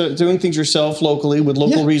doing things yourself locally with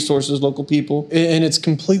local resources, local people. And it's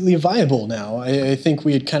completely viable now. I think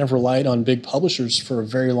we had kind of relied on big publishers for a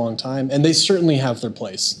very long time, and they certainly have their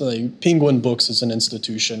place. Like Penguin Books is an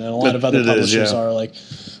institution, and a lot of other It is, publishers yeah. are like.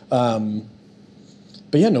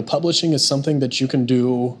 But yeah, no, publishing is something that you can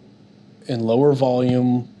do in lower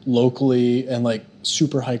volume, locally, and like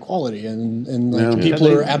super high quality, and like Yeah. people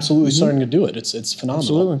are absolutely starting to do it. It's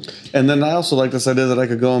phenomenal. Absolutely. And then I also like this idea that I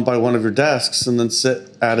could go and buy one of your desks and then sit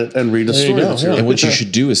at it and read a There you story. go, that's here. yeah. And what you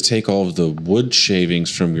should do is take all of the wood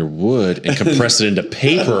shavings from your wood and compress it into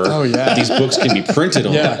paper. Oh, yeah. that these books can be printed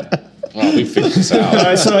on. Yeah. Oh, we figured this All out.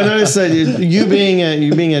 right, so I noticed that you being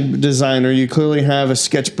a designer, you clearly have a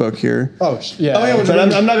sketchbook here. Oh yeah. But I'm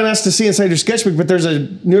not going to ask to see inside your sketchbook, but there's a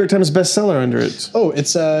New York Times bestseller under it. Oh,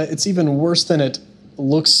 it's even worse than it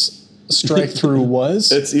looks. Strike through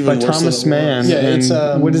was. It's By even worse Thomas than it Mann. was. Yeah, And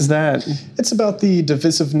it's, what is that? It's about the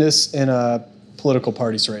divisiveness in political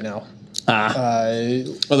parties right now.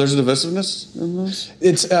 Oh, there's a divisiveness in those?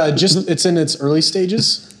 It's it's in its early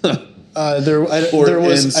stages. There Or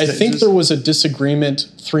was in I think stages. there was a disagreement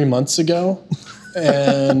 3 months ago,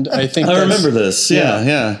 and I think I that's- remember this.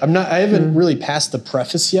 Yeah. I haven't really passed the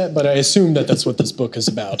preface yet, but I assume that that's what this book is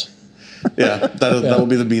about. Yeah, that will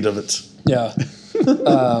be the beat of it. Yeah.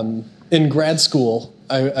 In grad school,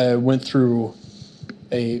 I went through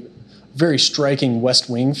a very striking West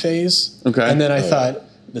Wing phase. Okay. And then I thought,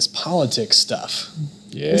 this politics stuff.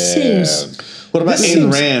 Yeah. This seems. What about This Ayn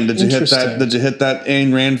seems Rand? Did you hit that? interesting. Did you hit that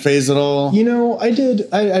Ayn Rand phase at all? You know, I did.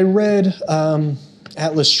 I read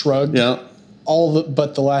Atlas Shrugged. Yeah.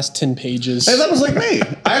 But the last 10 pages. Hey, that was like me.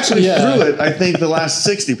 I actually Yeah. threw it. I think the last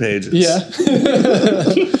 60 pages. Yeah.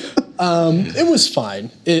 It was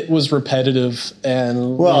fine. It was repetitive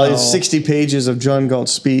and Well, you know, it's 60 pages of John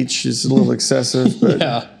Galt's speech is a little excessive, but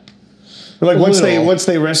Yeah. like once little.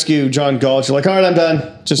 they rescue John Galt, you're like, all right, I'm done.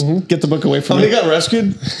 Just get the book away from Oh, me. he got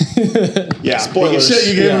rescued? yeah, Spoilers. Shit,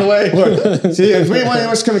 you gave Yeah. it away. Look, see, if anyone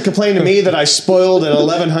was going to complain to me that I spoiled an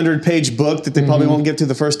 1,100 page book that they probably won't get through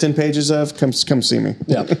the first 10 pages of, come see me.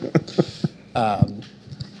 Yeah.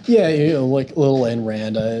 Yeah, you know, like little Ayn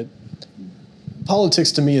Rand.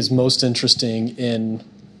 Politics to me is most interesting in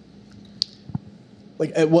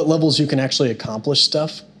like at what levels you can actually accomplish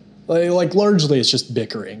stuff. Like largely it's just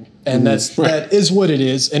bickering, and that is what it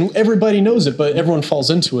is, and everybody knows it, but everyone falls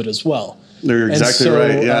into it as well. You're exactly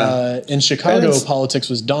right, yeah. In Chicago, it's- politics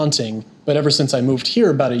was daunting, but ever since I moved here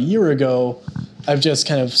about a year ago, I've just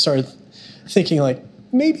kind of started thinking like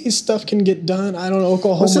maybe stuff can get done. I don't know.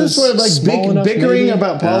 Oklahoma's So this sort of like small enough, bickering maybe.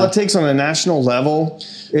 about politics on a national level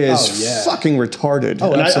is Oh, yeah. fucking retarded.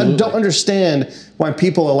 Oh, and I absolutely. don't understand why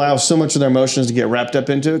people allow so much of their emotions to get wrapped up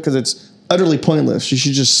into it because it's utterly pointless. You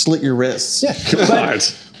should just slit your wrists. Yeah. God.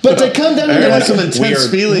 But to come down I to got like some intense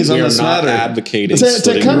feelings on we are this not matter. advocating to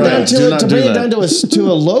slitting come your down wrists. Do to it, not to do bring it that. down to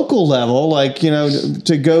a local level, like, you know,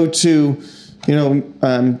 to go to, you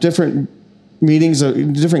know, different meetings,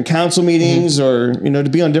 different council meetings, or, you know, to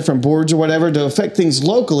be on different boards or whatever, to affect things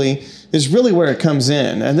locally is really where it comes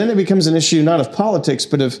in. And then it becomes an issue not of politics,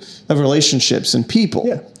 but of relationships and people.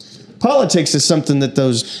 Yeah. Politics is something that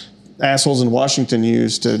those assholes in Washington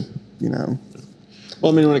use to, you know.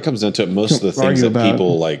 Well, I mean, when it comes down to it, most of the things Argue that about.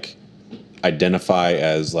 people like identify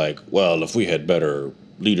as like, well, if we had better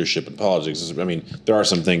leadership in politics, I mean, there are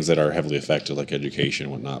some things that are heavily affected, like education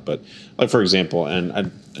and whatnot. But like, for example, and I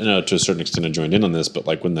know to a certain extent I joined in on this, but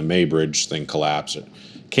like when the May Bridge thing collapsed, it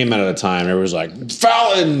came out at a time everyone was like,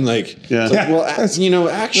 Fallon, like, Yeah. it's like, well, you know,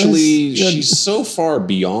 actually, that's- she's so far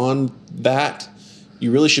beyond that.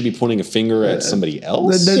 You really should be pointing a finger at somebody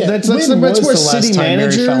else. That- Yeah, that's when where was the last city time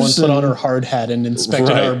Mary Fallon managers put on and- her hard hat and inspected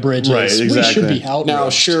Right, our bridges. right, We exactly. should be outraged. Now,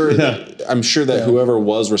 sure, I'm sure that whoever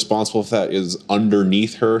was responsible for that is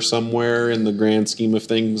underneath her somewhere in the grand scheme of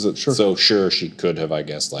things. So sure, she could have, I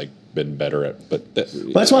guess, like been better at. But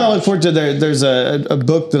That's why I look forward to there's a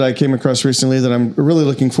book that I came across recently that I'm really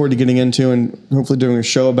looking forward to getting into and hopefully doing a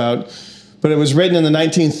show about. but it was written in the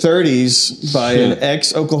 1930s by an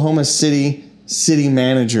ex-Oklahoma City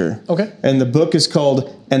manager. Okay. And the book is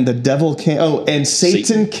called "And the Devil Came." Oh, and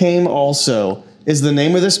Satan Came Also is the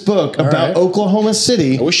name of this book about right. Oklahoma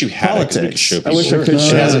City. I wish you had politics. it 'cause we could show I wish I people. could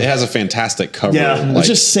show It it. has a fantastic cover. Yeah, like,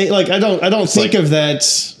 just say like I don't think like- of that.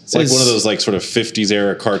 it's like one of those like sort of 50s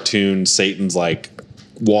era cartoons. Satan's like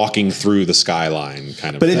walking through the skyline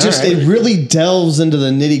kind of. But it thing. just it really delves into the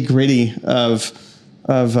nitty gritty of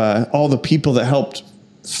all the people that helped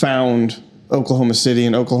found Oklahoma City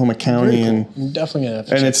and Oklahoma County, I'm definitely gonna have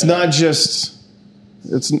to and check it's that not out. just.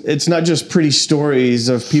 It's not just pretty stories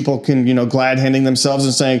of people glad handing themselves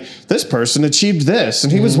and saying this person achieved this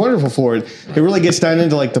and he was wonderful for it. It really gets down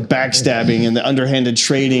into like the backstabbing and the underhanded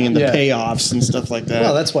trading and the Yeah. payoffs and stuff like that.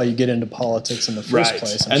 Well, that's why you get into politics in the first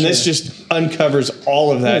place. I'm and this sure. just uncovers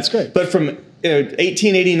all of that. Yeah, it's great. But from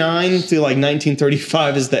 1889 to like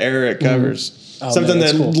 1935 is the era it covers. Oh, Something man,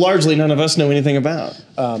 that's that cool. largely none of us know anything about.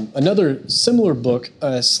 Another similar book,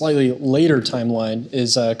 a slightly later timeline,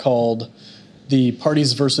 is called "The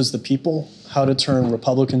Parties versus the People: How to Turn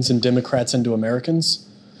Republicans and Democrats into Americans,"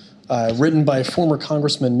 written by former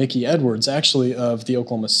Congressman Mickey Edwards, actually of the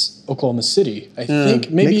Oklahoma City. I think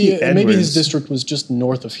maybe Mickey maybe his Edwards. district was just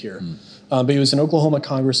north of here, but he was an Oklahoma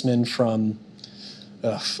congressman from.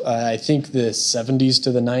 I think the 70s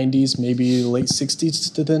to the 90s, maybe late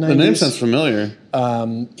 60s to the 90s. The name sounds familiar.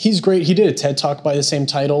 He's great. He did a TED Talk by the same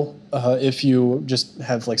title. If you just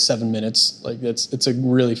have like 7 minutes, like it's a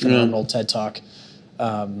really phenomenal TED Talk.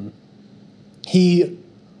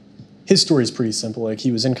 His story is pretty simple. Like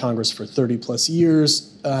he was in Congress for 30 plus years.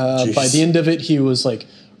 By the end of it, he was like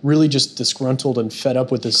really just disgruntled and fed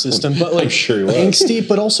up with the system, but like sure he was. angsty,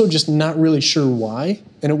 but also just not really sure why.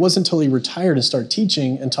 And it wasn't until he retired and started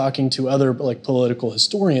teaching and talking to other like political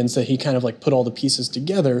historians that he kind of like put all the pieces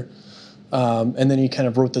together. And then he kind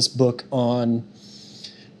of wrote this book on,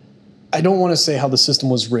 I don't want to say how the system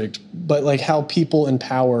was rigged, but like how people in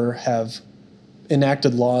power have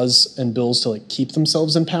enacted laws and bills to like keep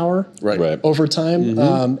themselves in power Right. over time.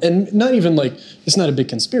 And not even like, it's not a big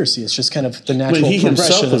conspiracy. It's just kind of the I natural mean, he progression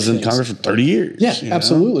himself of was in things. Congress for 30 years. Yeah, you know?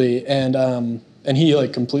 absolutely. And he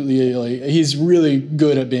like completely like he's really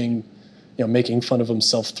good at being, making fun of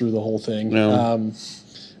himself through the whole thing. Yeah.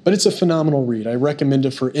 But it's a phenomenal read. I recommend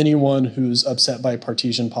it for anyone who's upset by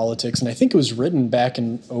partisan politics. And I think it was written back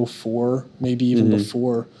in 2004, maybe even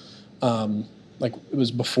before, like it was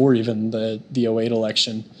before even the 2008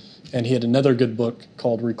 election. And he had another good book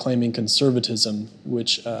called Reclaiming Conservatism,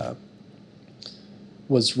 which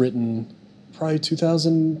was written probably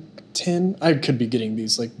 2010. I could be getting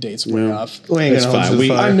these like dates way off. We ain't It's gonna hold fine. you to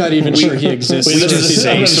the fire. I'm not even sure he exists. we Just just his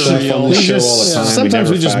say name's stuff real. on the We show just- all the time. Sometimes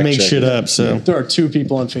never we just fact make check shit it. up. So There are 2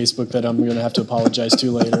 people on Facebook that I'm going to have to apologize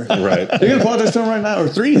to later. Right. You're going to apologize to him right now? Or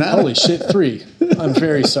 3 now? Holy shit, 3. I'm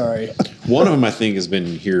very sorry. One of them I think has been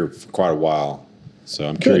here for quite a while. So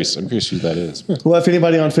I'm curious who that is. well, if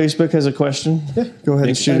anybody on Facebook has a question, go ahead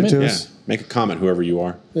and shoot it to Yeah. us. Make a comment, whoever you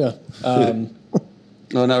are. Yeah.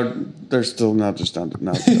 No, they're still not just down to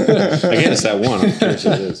now. Again, it's that one. I'm curious who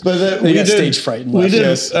it is. But They got stage fright and We left. did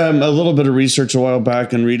Yes. a little bit of research a while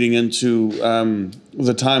back and reading into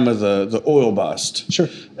the time of the oil bust. Sure.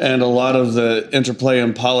 And a lot of the interplay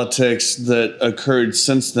in politics that occurred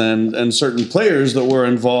since then, and certain players that were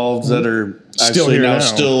involved that are Still actually here now now.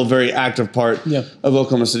 still a very active part Yeah. of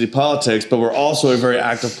Oklahoma City politics, but were also a very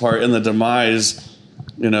active part in the demise,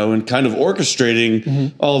 and kind of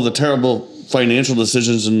orchestrating all of the terrible financial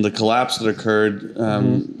decisions and the collapse that occurred, at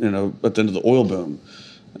the end of the oil boom.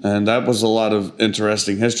 And that was a lot of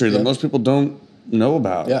interesting history that most people don't know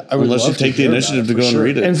about. Yeah, I would unless you love to take the hear about initiative it, to for go sure. and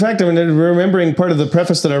read it. In fact, I'm remembering part of the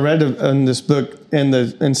preface that I read in this book,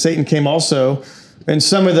 and Satan Came Also, and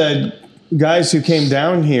some of the guys who came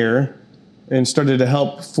down here and started to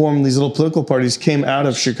help form these little political parties came out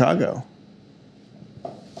of Chicago.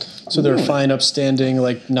 So they're fine, upstanding,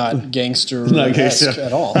 like not gangster gangster.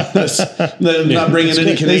 at all. Not bringing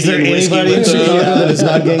any Is there Canadian whiskey anybody in with Chicago them. that is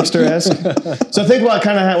not gangster-esque? So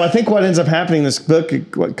I think what ends up happening in this book,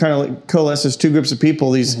 what kind of like coalesces 2 groups of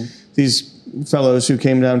people, these fellows who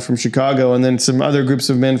came down from Chicago, and then some other groups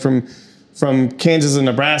of men from Kansas and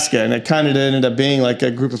Nebraska, and it kind of ended up being like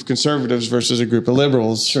a group of conservatives versus a group of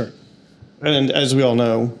liberals. Sure. And as we all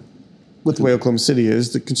know, with the way Oklahoma City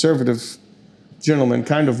is, the conservative gentleman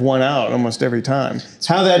kind of won out almost every time.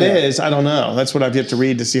 How that is, I don't know. That's what I've yet to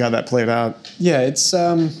read to see how that played out. Yeah, it's.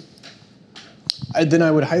 Then I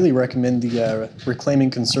would highly recommend the Reclaiming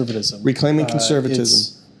Conservatism. Reclaiming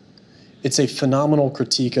Conservatism. It's a phenomenal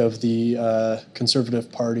critique of the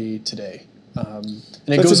Conservative Party today. And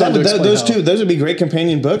it goes on to explain those how- two. Those would be great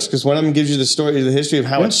companion books because one of them gives you the story, the history of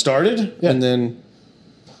how it started, Yeah. and then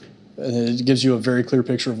And it gives you a very clear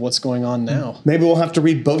picture of what's going on now. maybe we'll have to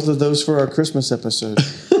read both of those for our Christmas episode.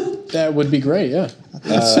 That would be great. Yeah,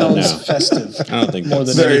 it sounds no. festive. I don't think More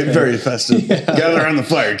that's than Very, anything. very festive. Gather around the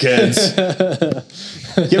fire, kids.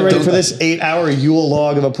 Get ready for this 8-hour Yule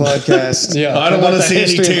log of a podcast. Yeah. I don't About want to the see any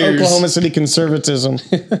history of tears. Oklahoma City conservatism.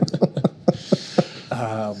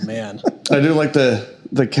 Oh man. I do like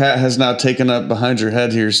the cat has now taken up behind your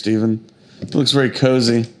head here, Stephen. It looks very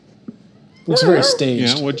cozy. Looks very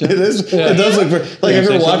staged. Yeah, would It you? is. It does look very, like if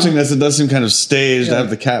say you're watching something? this, it does seem kind of staged to have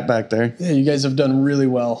the cat back there. Yeah, you guys have done really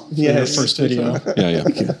well for your Yes. first video. Yeah.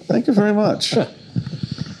 Thank you very much.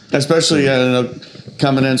 Especially,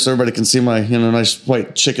 coming in so everybody can see my nice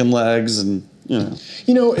white chicken legs and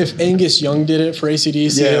You know, if Angus Young did it for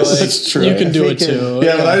ACDC, Yes, that's true. you can do If it he can- too.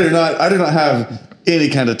 Yeah, but I do not have any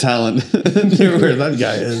kind of talent near where that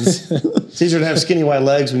guy is. It's easier to have skinny white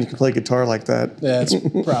legs when you can play guitar like that. That's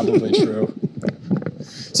probably true.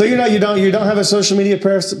 So you don't have a social media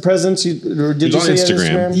presence. Or did He's you on say you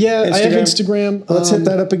had Instagram. Yeah, I have Instagram. Let's hit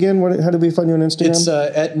that up again. How do we find you on Instagram? It's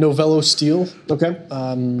at Novello Steel. okay.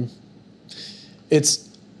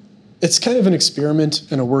 It's kind of an experiment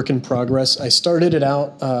and a work in progress. I started it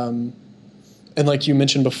out, and like you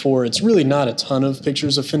mentioned before, it's really not a ton of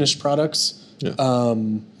pictures of finished products. Yeah.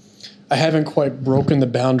 I haven't quite broken the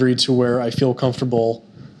boundary to where I feel comfortable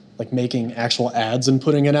like making actual ads and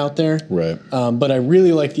putting it out there. Right. But I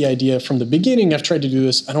really like the idea from the beginning. I've tried to do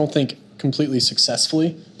this, I don't think completely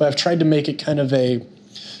successfully, but I've tried to make it kind of a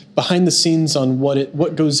behind the scenes on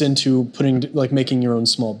what goes into making your own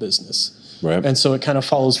small business. Right. And so it kind of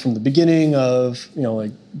follows from the beginning of,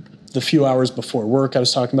 like the few hours before work I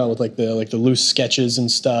was talking about with like the loose sketches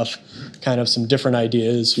and stuff, kind of some different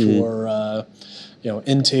ideas for,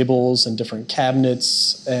 end tables and different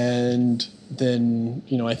cabinets. And then,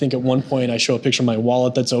 I think at one point I show a picture of my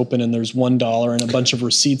wallet that's open and there's $1 and a bunch of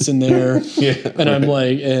receipts in there. And I'm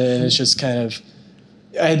like, and it's just kind of,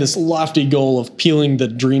 I had this lofty goal of peeling the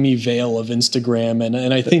dreamy veil of Instagram,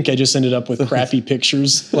 and I think I just ended up with crappy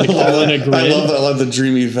pictures, like all in a grid. I love the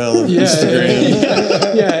dreamy veil of Yeah,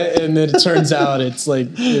 Instagram. yeah, and then it turns out it's like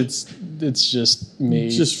it's just me.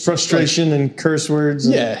 Just frustration and curse words.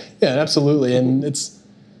 And yeah, absolutely, and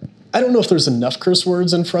I don't know if there's enough curse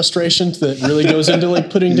words and frustration that really goes into like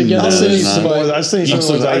putting together I'll send you things. some more. I'll send you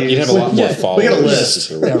some of those I You'd have a use. lot more Yeah, followers. we got a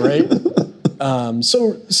list. Yeah, right.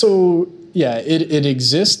 So yeah, it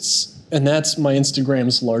exists, and that's my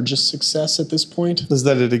Instagram's largest success at this point. Is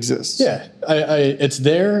that it exists? Yeah, it's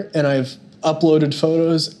there, and I've uploaded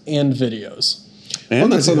photos and videos. Well,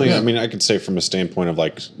 that's something I could say from a standpoint of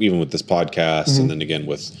like even with this podcast and then again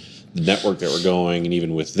with the network that we're going and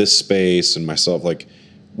even with this space and myself, like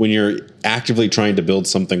when you're actively trying to build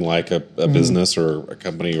something like a business or a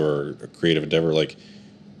company or a creative endeavor, like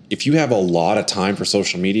if you have a lot of time for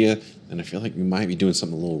social media, then I feel like you might be doing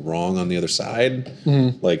something a little wrong on the other side.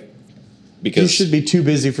 Like because You should be too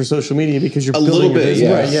busy for social media because you're a building little your bit, business.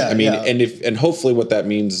 yeah. Right, yeah, I mean, yeah. and hopefully what that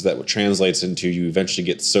means is that what translates into you eventually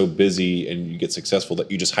get so busy and you get successful that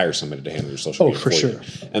you just hire somebody to handle your social media for you. sure.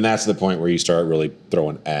 And that's the point where you start really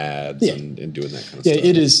throwing ads Yeah. and doing that kind of Yeah,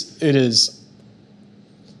 stuff. it is.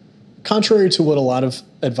 Contrary to what a lot of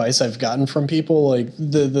advice I've gotten from people, like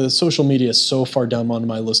the social media is so far down on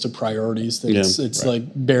my list of priorities that it's like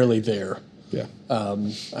barely there. Yeah.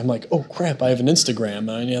 I'm like, oh crap, I have an Instagram,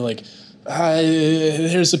 and like,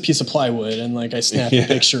 here's a piece of plywood, and like I snap a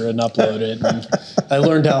picture and upload it. And I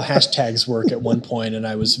learned how hashtags work at one point, and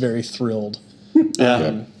I was very thrilled.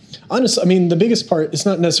 Honestly, I mean, the biggest part is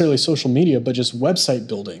not necessarily social media, but just website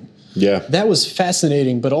building. Yeah. That was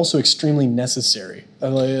fascinating, but also extremely necessary.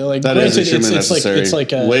 Like That is granted, extremely necessary. It's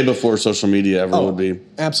like a, way before social media ever would be.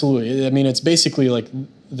 Absolutely. I mean, it's basically like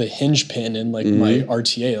the hinge pin in like my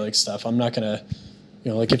RTA like stuff. I'm not gonna,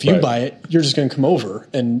 like if you Right. buy it, you're just gonna come over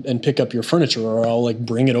and pick up your furniture, or I'll like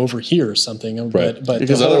bring it over here or something. Right. But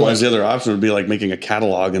Because the whole, otherwise, the other option would be like making a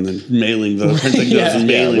catalog and then mailing those, printing those and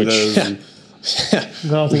Yeah. mailing which- those. And, I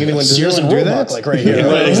don't think anyone does Sears and do Roebuck, that. like right here.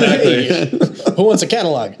 Right, exactly. Hey, who wants a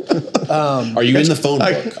catalog? Are you in the phone book?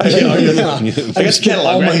 I got spent catalog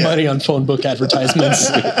all right my here. money on phone book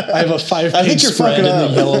advertisements. I have a 5-page I think you're spread in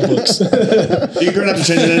fucking the yellow books. You're going to have to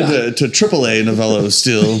change it into AAA Novello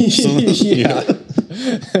still. Yeah.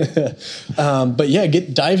 But yeah,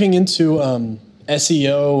 diving into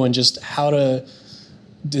SEO and just how to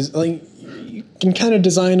can kind of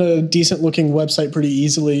design a decent looking website pretty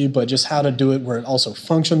easily, but just how to do it where it also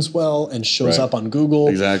functions well and shows Right. up on Google.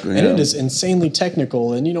 Exactly, And yeah. it is insanely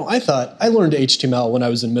technical. And, I thought I learned HTML when I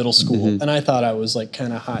was in middle school, and I thought I was like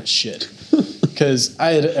kind of hot shit. Because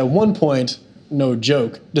I had at one point, no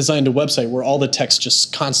joke, designed a website where all the text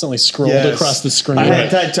just constantly scrolled Yes. across the screen. I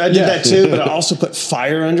did that too, but I also put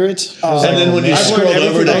fire under it. And then when you I've learned scrolled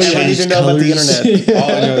over everything to I need to change know about the colors. internet. All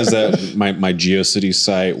I know is that my GeoCities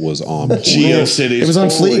site was on GeoCities. It was on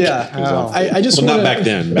Holy- fleek. Yeah. It was on I just well, not wanna- back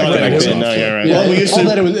then. Not Back then back it was then, on no, Flick. yeah, right. Yeah, Well, we used all to-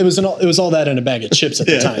 that it was all that in a bag of chips at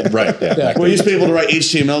the time. Right. Yeah. back We then. used to be able to write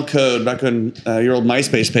HTML code back on your old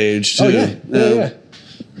MySpace page too. Oh yeah.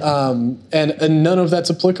 And none of that's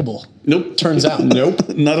applicable. Nope. Turns out. Nope.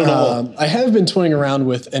 Not at all. I have been toying around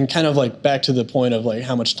with, and kind of like back to the point of like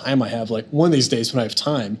how much time I have. Like one of these days when I have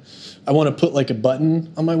time, I want to put like a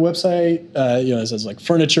button on my website. It says like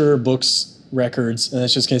furniture, books, records, and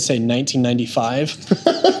it's just going to say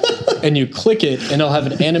 1995. And you click it, and it'll have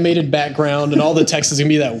an animated background, and all the text is going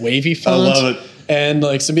to be that wavy font. love it. And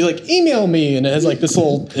like, so be like, email me, and it has like this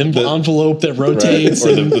little envelope that Right. rotates. Or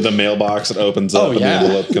and- the mailbox that opens up Oh, and yeah. the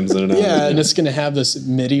envelope comes in and out. yeah, and it's going to have this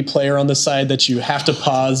MIDI player on the side that you have to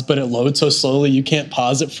pause, but it loads so slowly you can't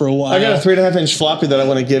pause it for a while. I got a 3.5-inch floppy that I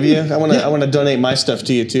want to give you. I want to donate my stuff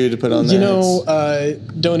to you too to put on there.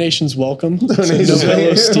 Donations welcome. Donations.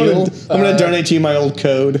 Novello Steel. I'm going to donate to you my old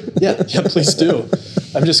code. Yeah, please do.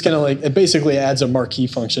 I'm just gonna it basically adds a marquee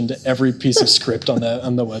function to every piece of script on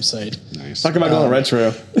the website. Nice. Talk about going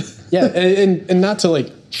retro. Yeah, and not to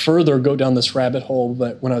like further go down this rabbit hole,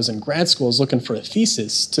 but when I was in grad school, I was looking for a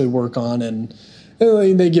thesis to work on, and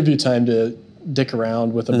they give you time to dick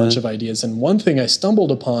around with a bunch of ideas. And one thing I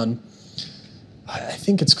stumbled upon, I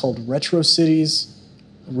think it's called Retro Cities,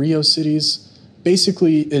 Rio Cities.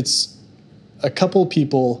 Basically, it's a couple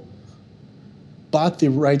people bought the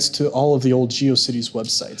rights to all of the old GeoCities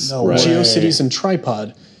websites. No way. GeoCities and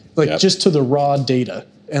Tripod, Yep. just to the raw data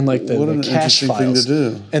and like What the an cache interesting thing files. to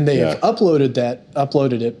do. And they have Yeah.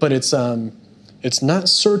 uploaded it, but it's not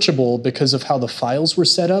searchable because of how the files were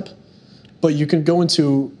set up. But you can go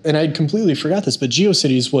into, and I completely forgot this, but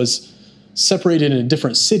GeoCities was separated into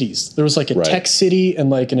different cities. There was like a Right. tech city and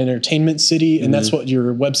like an entertainment city, and that's what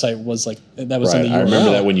your website was like. That was in Right. the I URL.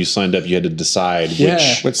 remember that when you signed up, you had to decide Yeah.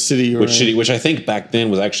 What city you were which in. city, which I think back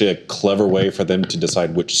then was actually a clever way for them to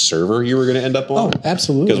decide which server you were going to end up on. Oh,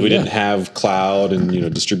 absolutely, Because we yeah. didn't have cloud and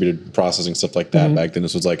distributed processing stuff like that back then.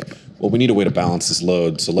 This was like, well, we need a way to balance this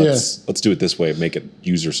load, so let's do it this way, make it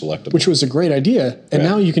user selectable. which was a great idea. And Yeah.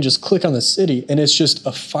 now you can just click on the city, and it's just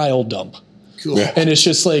a file dump. Cool. Yeah. And it's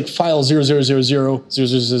just like file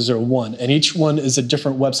 000000001, and each one is a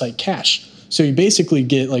different website cache. So you basically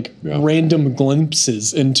get like random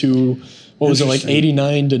glimpses into what was it, like Interesting.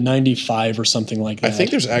 89 to 95 or something like that. I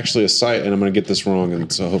think there's actually a site, and I'm going to get this wrong,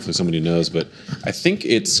 and so hopefully somebody knows, but I think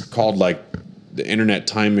it's called like the Internet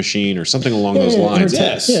Time Machine or something along those lines,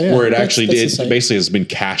 Intertest. Yeah, where it that's- actually that's the it site. basically has been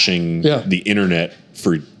caching Yeah. the internet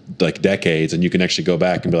for like decades, and you can actually go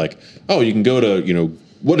back and be like, oh, you can go to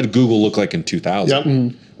what did Google look like in 2000, Yep.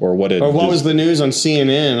 Mhm. or what did Or what was the news on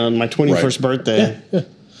CNN on my 21st birthday?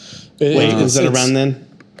 Wait, is that around then?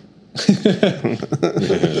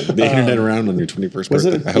 the internet around on your 21st Was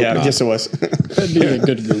birthday? it? I hope Yeah, not. I guess it was. That'd be a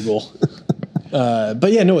good Google.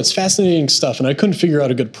 But yeah, no, it's fascinating stuff, and I couldn't figure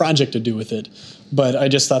out a good project to do with it. But I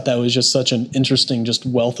just thought that was just such an interesting, just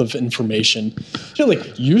wealth of information,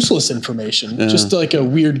 like useless information, just like a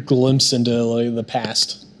weird glimpse into like the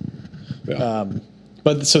past. Yeah.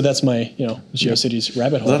 But so that's my GeoCities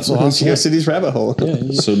rabbit hole. That's awesome. GeoCities rabbit hole.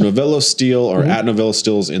 So Novello Steel or at Novello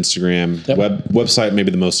Steel's Instagram Yep. website may be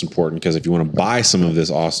the most important because if you want to buy some of this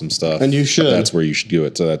awesome stuff, And you should. that's where you should do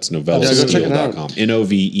it. So that's Yeah, go check it out. novellosteel.com.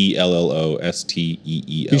 NOVELLOSTEEL.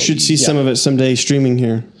 You should see some of it someday streaming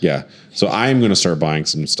here. Yeah. So I'm going to start buying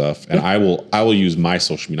some stuff, and I will use my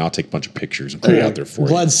social media. I'll take a bunch of pictures and put it out there for I'm you.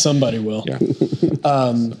 glad somebody will. Yeah.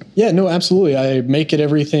 Yeah, no, absolutely. I make it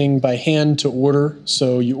everything by hand to order.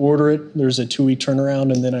 So you order it, there's a 2-week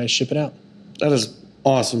turnaround, and then I ship it out. That is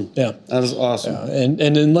awesome. Yeah. That is awesome. And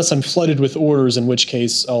unless I'm flooded with orders, in which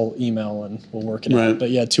case I'll email and we'll work it Right. out.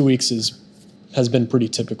 But yeah, 2 weeks has been pretty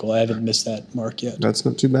typical. I haven't missed that mark yet. That's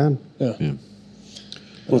not too bad. Yeah.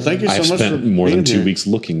 Well, thank you so I've much spent for more than being 2 here. weeks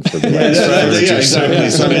looking for the Yeah, right yeah, exactly.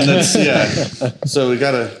 So I mean, that's So we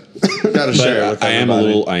gotta share. It with I am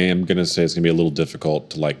everybody. I am gonna say it's gonna be a little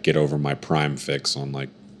difficult to like get over my Prime fix on like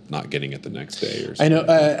not getting it the next day or I something.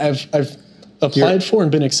 know I've applied for and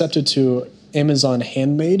been accepted to Amazon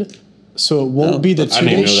Handmade, so it won't be the I didn't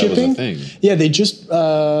 2-day even know that was a shipping. thing. Yeah, they just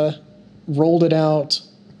rolled it out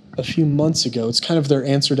a few months ago. It's kind of their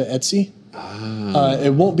answer to Etsy.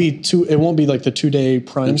 It won't be like the 2-day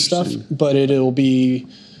Prime stuff, but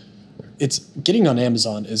it's getting on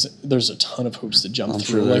Amazon there's a ton of hoops to jump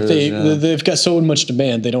through. Sure like they've got so much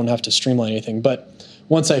demand, they don't have to streamline anything. But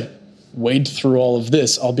once I wade through all of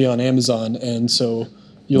this, I'll be on Amazon, and so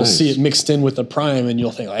you'll see it mixed in with the Prime, and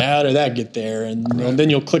you'll think, like, how did that get there? And then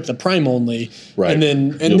you'll click the Prime only, Right. and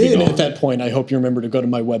then at that point, I hope you remember to go to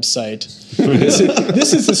my website.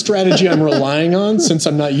 This is the strategy I'm relying on since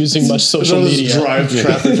I'm not using much social media. Drive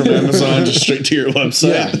traffic from Amazon just straight to your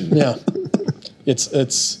website. Yeah.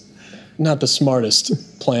 It's not the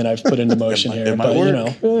smartest plan I've put into motion here, might but work.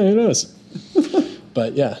 who knows?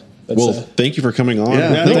 But yeah. Well, thank you for coming on.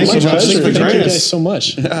 Yeah, thanks so much. Thank you joining us. guys so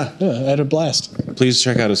much. Yeah, I had a blast. Please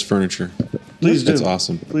check out his furniture. Please do. It's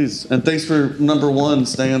awesome. Please. And thanks for number one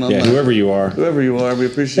staying on Yeah, that. whoever you are. Whoever you are, we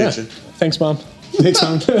appreciate you. Thanks, Mom. Thanks,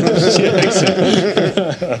 Tom.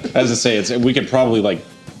 As I say, we could probably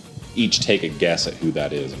each take a guess at who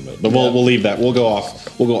that is, but we'll leave that. We'll go off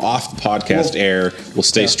the podcast air. We'll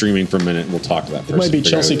stay streaming for a minute, and we'll talk to that person. It might be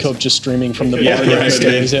figure out Chelsea who it is. Cope just streaming from the bar. Yeah, right.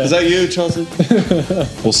 downstairs, yeah. Is that you, Chelsea?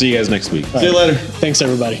 We'll see you guys next week. See you later. Thanks,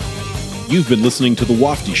 everybody. You've been listening to The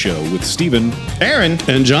Wafty Show with Steven. Aaron.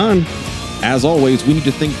 And John. As always, we need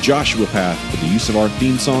to thank Joshua Path for the use of our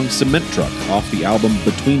theme song Cement Truck off the album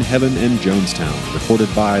Between Heaven and Jonestown, recorded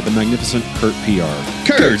by the magnificent Kurt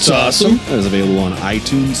PR. Kurt's awesome. That is available on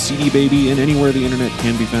iTunes, CD Baby, and anywhere the internet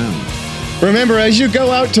can be found. Remember, as you go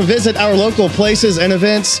out to visit our local places and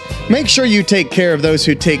events, make sure you take care of those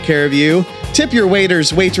who take care of you. Tip your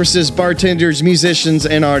waiters, waitresses, bartenders, musicians,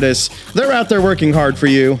 and artists. They're out there working hard for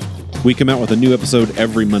you. We come out with a new episode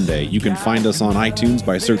every Monday. You can find us on iTunes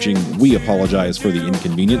by searching We Apologize for the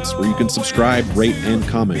Inconvenience, where you can subscribe, rate, and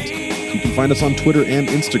comment. You can find us on Twitter and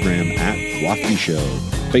Instagram at Wafty Show,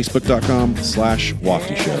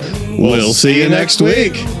 Facebook.com/Wafty Show. We'll see you next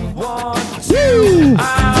week. Woo!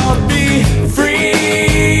 I'll be free,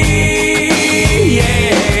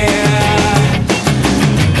 yeah.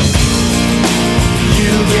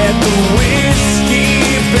 You get the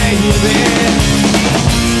whiskey, baby.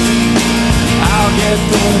 I'll get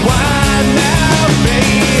the wine now,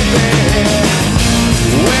 baby.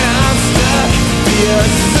 When I'm stuck,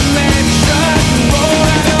 dear.